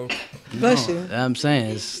 Exactly. Though. Bless you. I'm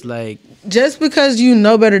saying it's like Just because you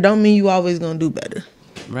know better don't mean you always gonna do better.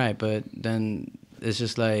 right, but then it's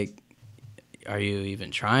just like, are you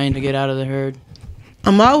even trying to get out of the herd?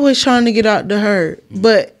 I'm always trying to get out the herd.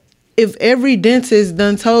 But if every dentist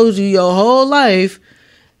done told you your whole life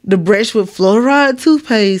to brush with fluoride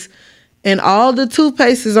toothpaste and all the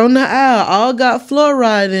toothpastes on the aisle all got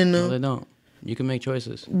fluoride in No, them, they don't. You can make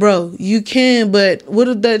choices. bro, you can, but what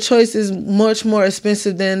if that choice is much more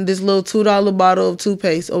expensive than this little $2 bottle of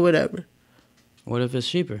toothpaste or whatever? What if it's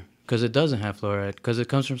cheaper? Because it doesn't have fluoride. Because it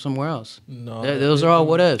comes from somewhere else. No. Those are all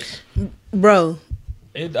what ifs. Bro,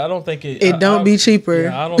 I don't think it. It don't be cheaper.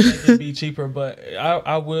 Yeah, I don't think it'd be cheaper, but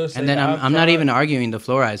I will say. And then I've I'm not tried- even arguing the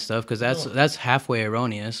fluoride stuff because that's halfway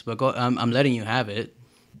erroneous. But I'm letting you have it.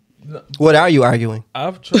 What are you arguing?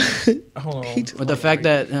 I've tried. Hold on. But the fact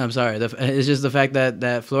that I'm sorry, it's just the fact that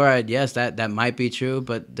fluoride, yes, that might be true,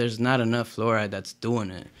 but there's not enough fluoride that's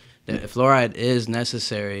doing it. Fluoride is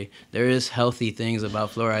necessary. There is healthy things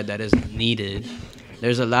about fluoride that is needed.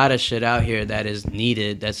 There's a lot of shit out here that is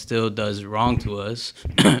needed that still does wrong to us.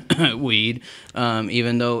 Weed,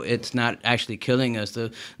 even though it's not actually killing us,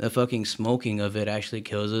 the fucking smoking of it actually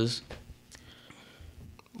kills us.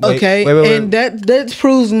 okay, and that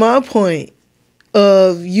proves my point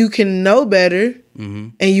of you can know better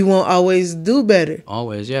and you won't always do better.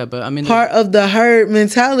 Always, yeah. But I mean, Part of the herd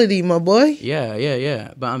mentality, my boy.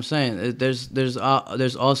 Yeah. But I'm saying there's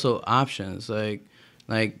also options like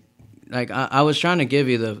I was trying to give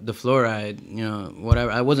you the fluoride, you know,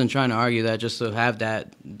 whatever. I wasn't trying to argue that just to have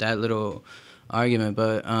that little argument,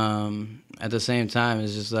 but at the same time,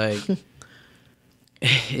 it's just like,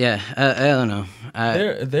 yeah, I don't know.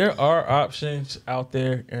 There are options out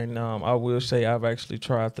there, and I will say I've actually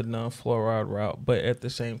tried the non-fluoride route, but at the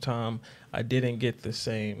same time, I didn't get the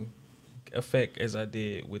same effect as I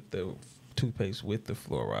did with the toothpaste with the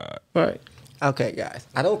fluoride. Right. Okay, guys.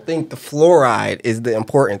 I don't think the fluoride is the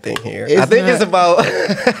important thing here. It's I think not. it's about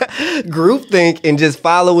groupthink and just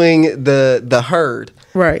following the herd.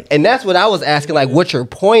 Right. And that's what I was asking, like, what your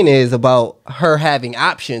point is about her having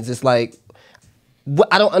options. It's like,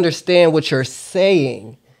 I don't understand what you're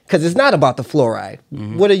saying because it's not about the fluoride.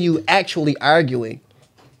 What are you actually arguing?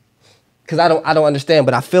 Because I don't understand,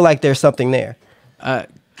 but I feel like there's something there. I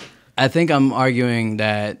think I'm arguing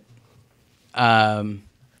that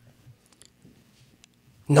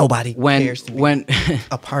Nobody when cares to be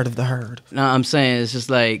a part of the herd. No, I'm saying it's just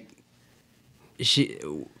like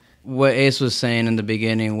what Ace was saying in the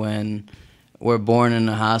beginning when we're born in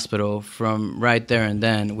the hospital, from right there and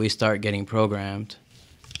then we start getting programmed.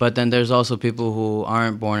 But then there's also people who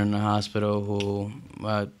aren't born in the hospital who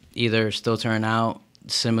either still turn out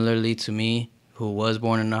similarly to me, who was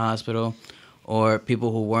born in the hospital, or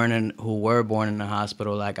people who were born in the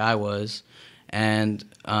hospital like I was, and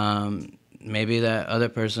maybe that other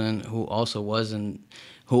person who also was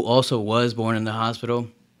born in the hospital,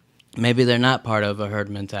 maybe they're not part of a herd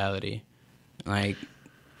mentality. Like,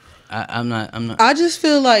 I'm not. I just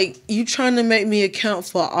feel like you trying to make me account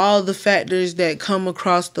for all the factors that come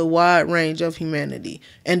across the wide range of humanity.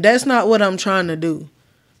 And that's not what I'm trying to do.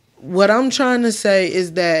 What I'm trying to say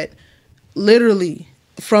is that literally,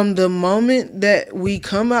 from the moment that we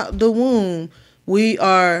come out the womb, we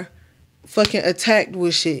are fucking attacked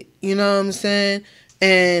with shit. You know what I'm saying?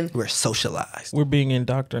 And We're socialized. We're being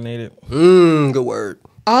indoctrinated. Good word.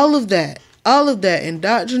 all of that,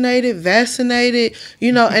 indoctrinated, vaccinated,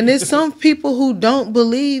 and there's some people who don't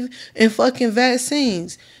believe in fucking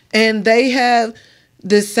vaccines, and they have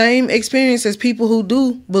the same experience as people who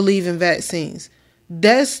do believe in vaccines.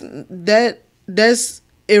 That's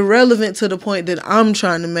irrelevant to the point that I'm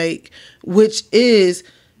trying to make, which is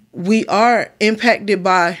we are impacted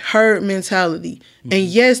by herd mentality. And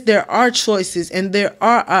yes, there are choices and there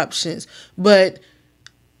are options, but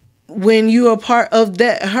when you are part of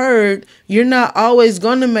that herd, you're not always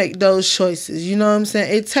going to make those choices. You know what I'm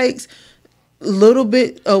saying? It takes a little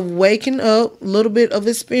bit of waking up, a little bit of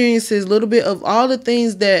experiences, a little bit of all the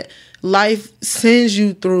things that life sends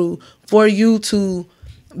you through for you to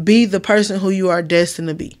be the person who you are destined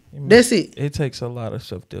to be. That's it. It takes a lot of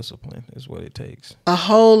self-discipline is what it takes. A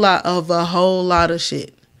whole lot of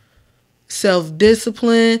shit.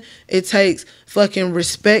 Self-discipline. It takes fucking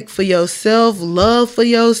respect for yourself, love for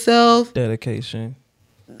yourself, Dedication.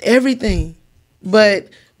 everything. But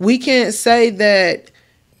we can't say that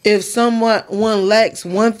if someone lacks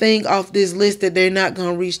one thing off this list that they're not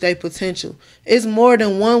going to reach their potential. It's more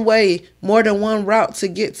than one way, more than one route to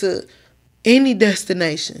get to any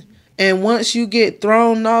destination. And once you get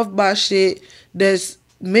thrown off by shit that's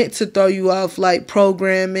meant to throw you off, like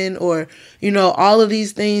programming or, all of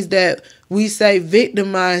these things that we say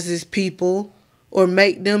victimizes people or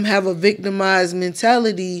make them have a victimized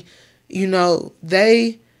mentality,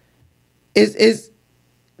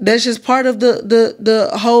 that's just part of the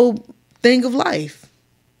whole thing of life.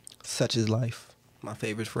 Such is life. My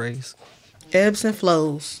favorite phrase. Ebbs and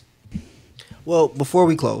flows. Well, before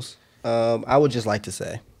we close, I would just like to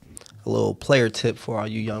say a little player tip for all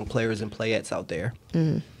you young players and playettes out there.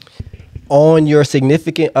 On your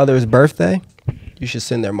significant other's birthday, you should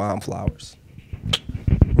send their mom flowers.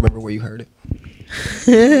 Remember where you heard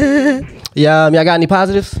it. Yeah, y'all got any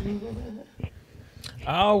positives?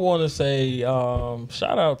 I want to say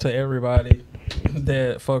shout out to everybody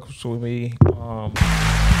that fucks with me. Oh,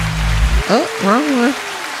 wrong one.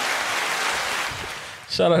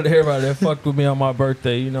 Shout out to everybody that fucked with me on my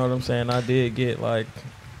birthday. You know what I'm saying? I did get like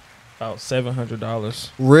about $700.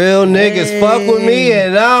 Real niggas fuck with me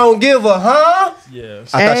and I don't give a Yeah.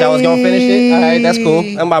 I thought y'all was gonna finish it. All right, that's cool.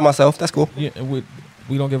 I'm by myself. That's cool. Yeah, we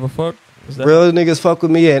don't give a fuck. Is that Real niggas fuck with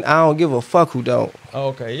me and I don't give a fuck who don't. Oh,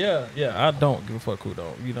 okay, yeah. I don't give a fuck who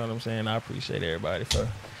don't. You know what I'm saying? I appreciate everybody for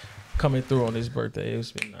coming through on this birthday.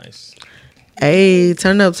 It's been nice. Hey,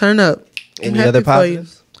 turn up. Any other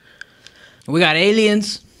positives? We got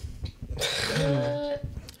aliens.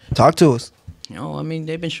 Talk to us.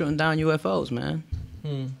 They've been shooting down UFOs, man.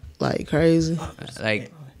 Like crazy.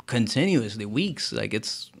 Like continuously, weeks. Like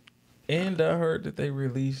it's. And I heard that they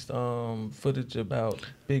released footage about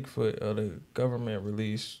Bigfoot, or the government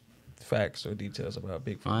released facts or details about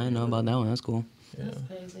Bigfoot. I didn't know about that one. That's cool. Yeah. That's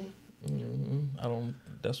crazy.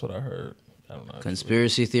 That's what I heard. I don't know.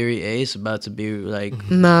 Conspiracy theory Ace about to be like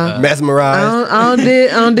Nah. Mesmerized. I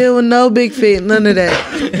don't deal with no big fit, none of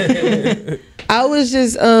that. I was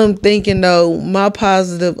just thinking though, my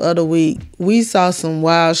positive of the week, we saw some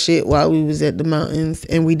wild shit while we was at the mountains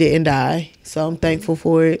and we didn't die. So I'm thankful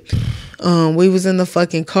for it. We was in the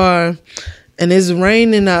fucking car and it's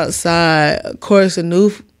raining outside. Of course, a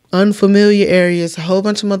new unfamiliar areas, a whole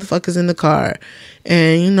bunch of motherfuckers in the car.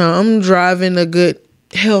 And I'm driving a good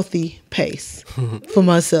healthy pace for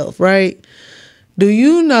myself, right? Do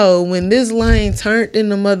you know when this lane turned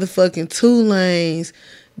into motherfucking 2 lanes,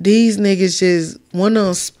 these niggas just, one of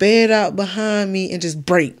them sped out behind me and just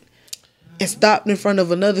braked and stopped in front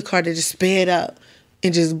of another car that just sped out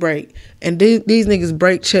and just braked. And these niggas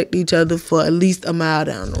brake checked each other for at least a mile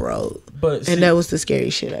down the road. That was the scary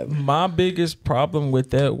shit ever. My biggest problem with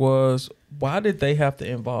that was, why did they have to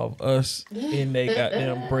involve us in they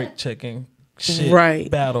goddamn brake checking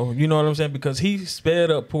shit battle? You know what I'm saying? Because he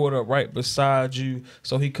sped up, pulled up right beside you,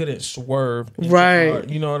 so he couldn't swerve. Right.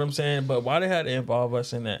 You know what I'm saying? But why they had to involve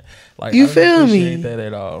us in that? Like, You I feel don't me? appreciate that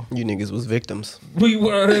at all. You niggas was victims. We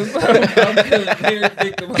were. I'm feeling very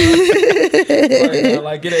victimized right now.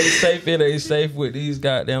 Like, it ain't safe with these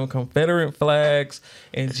goddamn Confederate flags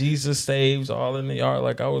and Jesus saves all in the yard.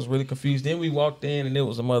 Like, I was really confused. Then we walked in and it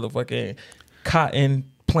was a motherfucking cotton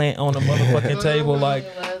plant on the motherfucking table. Like,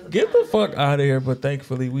 get the fuck out of here. But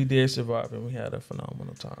thankfully we did survive and we had a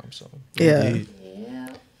phenomenal time. So Yeah. indeed.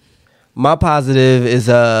 Yeah. My positive is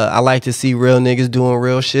I like to see real niggas doing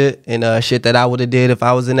real shit and shit that I would have did if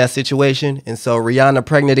I was in that situation. And so Rihanna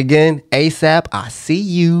pregnant again, ASAP, I see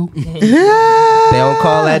you. They don't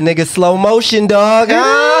call that nigga slow motion, dog. I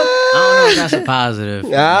don't know if that's a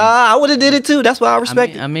positive. I would have did it too. That's why I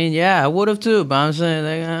respect I mean, yeah, I would have too. But I'm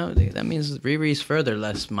saying like, that means Riri's further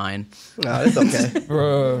less mine. it. No, it's okay.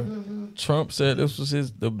 Bruh, Trump said this was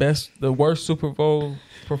the worst Super Bowl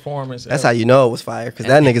performance. That's ever. how you know it was fire, because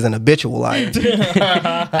that nigga's an habitual liar.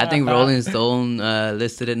 I think Rolling Stone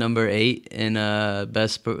listed it number 8 in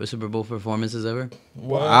best Super Bowl performances ever.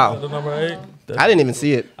 Wow. The number 8. I didn't even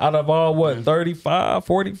see it. Out of all, what, 35,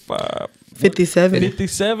 45, 57.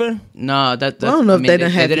 57? No, that I don't know if they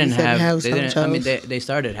didn't have didn't 57 have. They halftime didn't. I mean, shows. they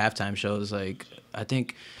started halftime shows. Like I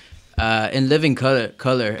think in Living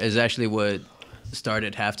Color is actually what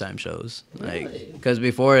started halftime shows. Like because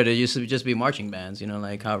before it used to just be marching bands. You know,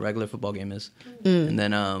 like how a regular football game is. And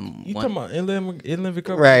then You talking about in Living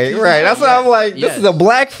Color? Right. That's why I'm like, this Yes. is a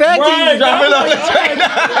black fact. Right,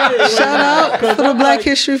 Shout out to the Black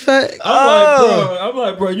History Fact. I'm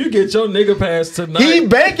like, bro, you get your nigga pass tonight. He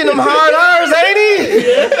banking them hard R's, ain't he?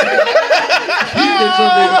 You get your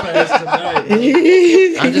nigga pass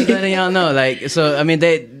tonight. I'm just letting y'all know. Like, so I mean,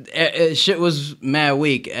 shit was mad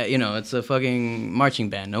weak. You know, it's a fucking marching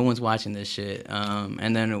band. No one's watching this shit.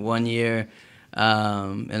 And then one year,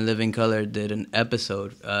 in Living Color did an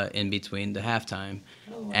episode in between the halftime,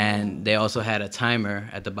 and they also had a timer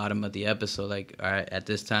at the bottom of the episode. Like, all right, at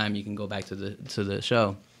this time you can go back to the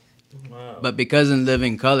show. Wow. But because In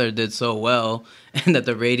Living Color did so well, and that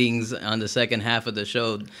the ratings on the second half of the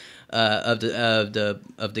show of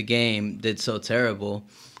the game did so terrible,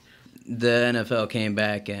 the NFL came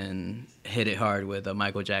back and hit it hard with a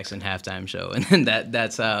Michael Jackson halftime show, and then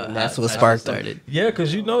that's what sparked it. started. Yeah,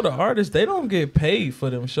 because you know the artists, they don't get paid for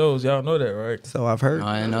them shows. Y'all know that, right? So I've heard. Oh,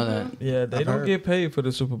 I didn't know that. Yeah, they don't get paid for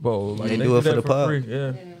the Super Bowl. Like, They do it for that the pub. free.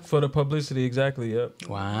 Yeah, for the publicity, exactly. Yep.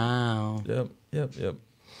 Wow. Yep.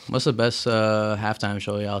 What's the best halftime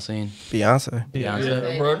show y'all seen? Beyonce.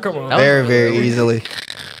 Beyonce. Yeah, bro, come on. That was Very, really very good. easily.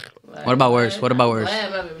 What about worst? What about worst? What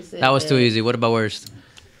have I ever said? That was too easy. What about worst?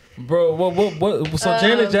 Bro, what? So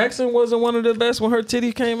Janet Jackson wasn't one of the best when her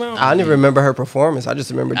titty came out? I don't even remember her performance. I just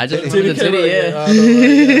remember the I just titty. remember the titty, came out,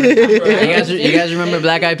 yeah. yeah. You guys remember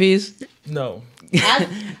Black Eyed Peas? No.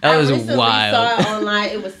 That was recently wild. Saw it online.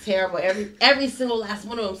 It was terrible. Every single last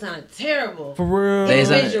one of them sounded terrible. For real. They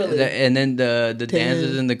Visually. and then the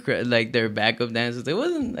dancers in the like their backup dancers, it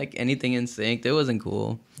wasn't like anything in sync. It wasn't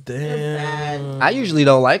cool. Damn. I usually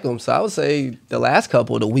don't like them, so I would say the last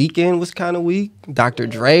couple. The Weeknd was kind of weak. Dr.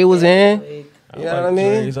 Dre was in. You know what I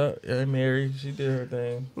mean? Yeah, Mary, she did her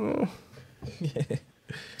thing. Yeah.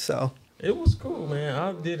 So It was cool, man.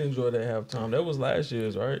 I did enjoy that halftime. That was last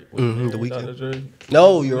year's, right? With Mhm, Mary the and Weeknd. Dr. Dre.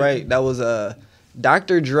 no, you're right. That was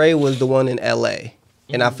Dr. Dre was the one in L.A.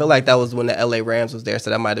 And I feel like that was when the L.A. Rams was there, so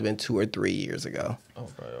that might have been 2 or 3 years ago.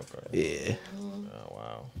 Okay. Yeah. Oh,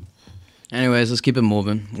 wow. Anyways, let's keep it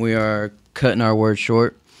moving. We are cutting our words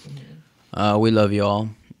short. We love y'all.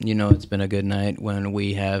 You know, it's been a good night when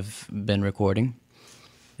we have been recording.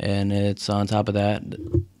 And it's on top of that,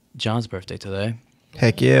 John's birthday today.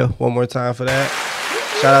 Heck yeah. One more time for that.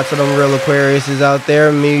 Shout out to them real Aquariuses out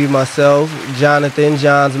there. Me, myself, Jonathan,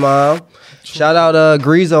 John's mom. Shout out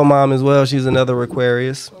Grizo mom as well. She's another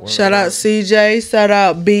Aquarius. Shout out CJ. Shout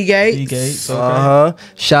out B Gates. D-Gates, okay. Uh-huh.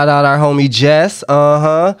 Shout out our homie Jess.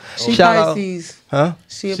 Uh-huh. She Shout out. Pisces. Huh?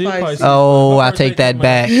 She a She a Pisces. Pisces. Oh, My I birthday take that coming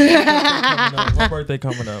back. up. My birthday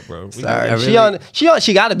coming up, bro. We Sorry. I really-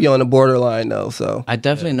 She got to be on the borderline though, so. I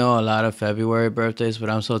definitely know a lot of February birthdays, but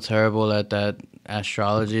I'm so terrible at that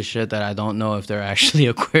astrology shit that I don't know if they're actually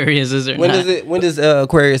Aquariuses or not. When does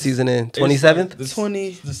Aquarius season end? It's 27th? like the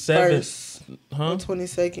 21st. 7th. Huh?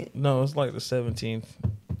 22nd. No, it's like the 17th.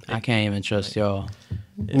 I can't even trust y'all.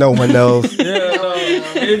 No one knows. Yeah, no,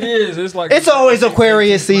 it is. It's like It's always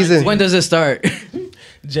Aquarius season. When does it start?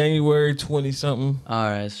 January 20 something. All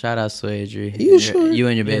right, shout out to Adri. You sure? You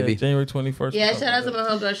and your Yeah, baby. January 21st. Yeah, shout out to my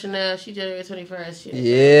homegirl Chanel. She January 21st. She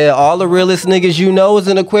Yeah, all the realest niggas you know is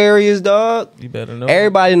an Aquarius, dog. You better know.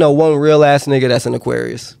 Everybody know one real ass nigga that's an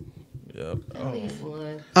Aquarius. Yep. at least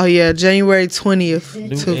one. Oh yeah, January 20th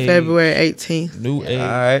New to age. February 18th. New age,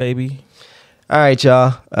 right. baby. All right,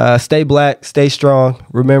 y'all. Stay black, stay strong.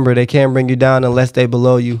 Remember, they can't bring you down unless they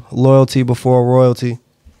below you. Loyalty before royalty.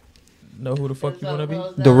 Know who the fuck you wanna be?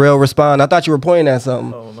 The real respond. I thought you were pointing at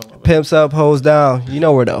something. Oh no. Pimps up, hoes down. You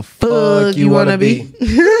know where the fuck you wanna be.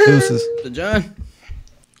 Deuces. To John.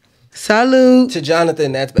 Salute. To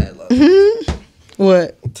Jonathan, that's bad luck.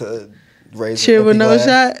 What? To raise Cheer an with empty no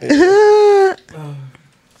glass. shot.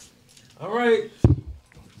 All right.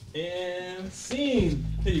 And scene.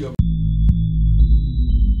 Here you go.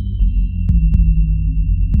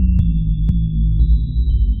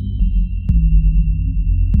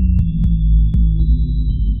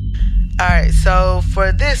 Alright, so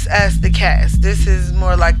for this Ask the Cast, this is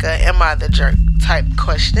more like a Am I the Jerk type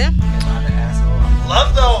question. I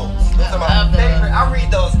love those. Those are my favorite. I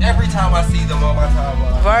read those every time I see them on my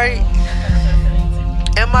timeline. Right?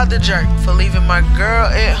 Am I the jerk for leaving my girl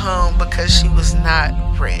at home because she was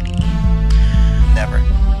not ready? Never.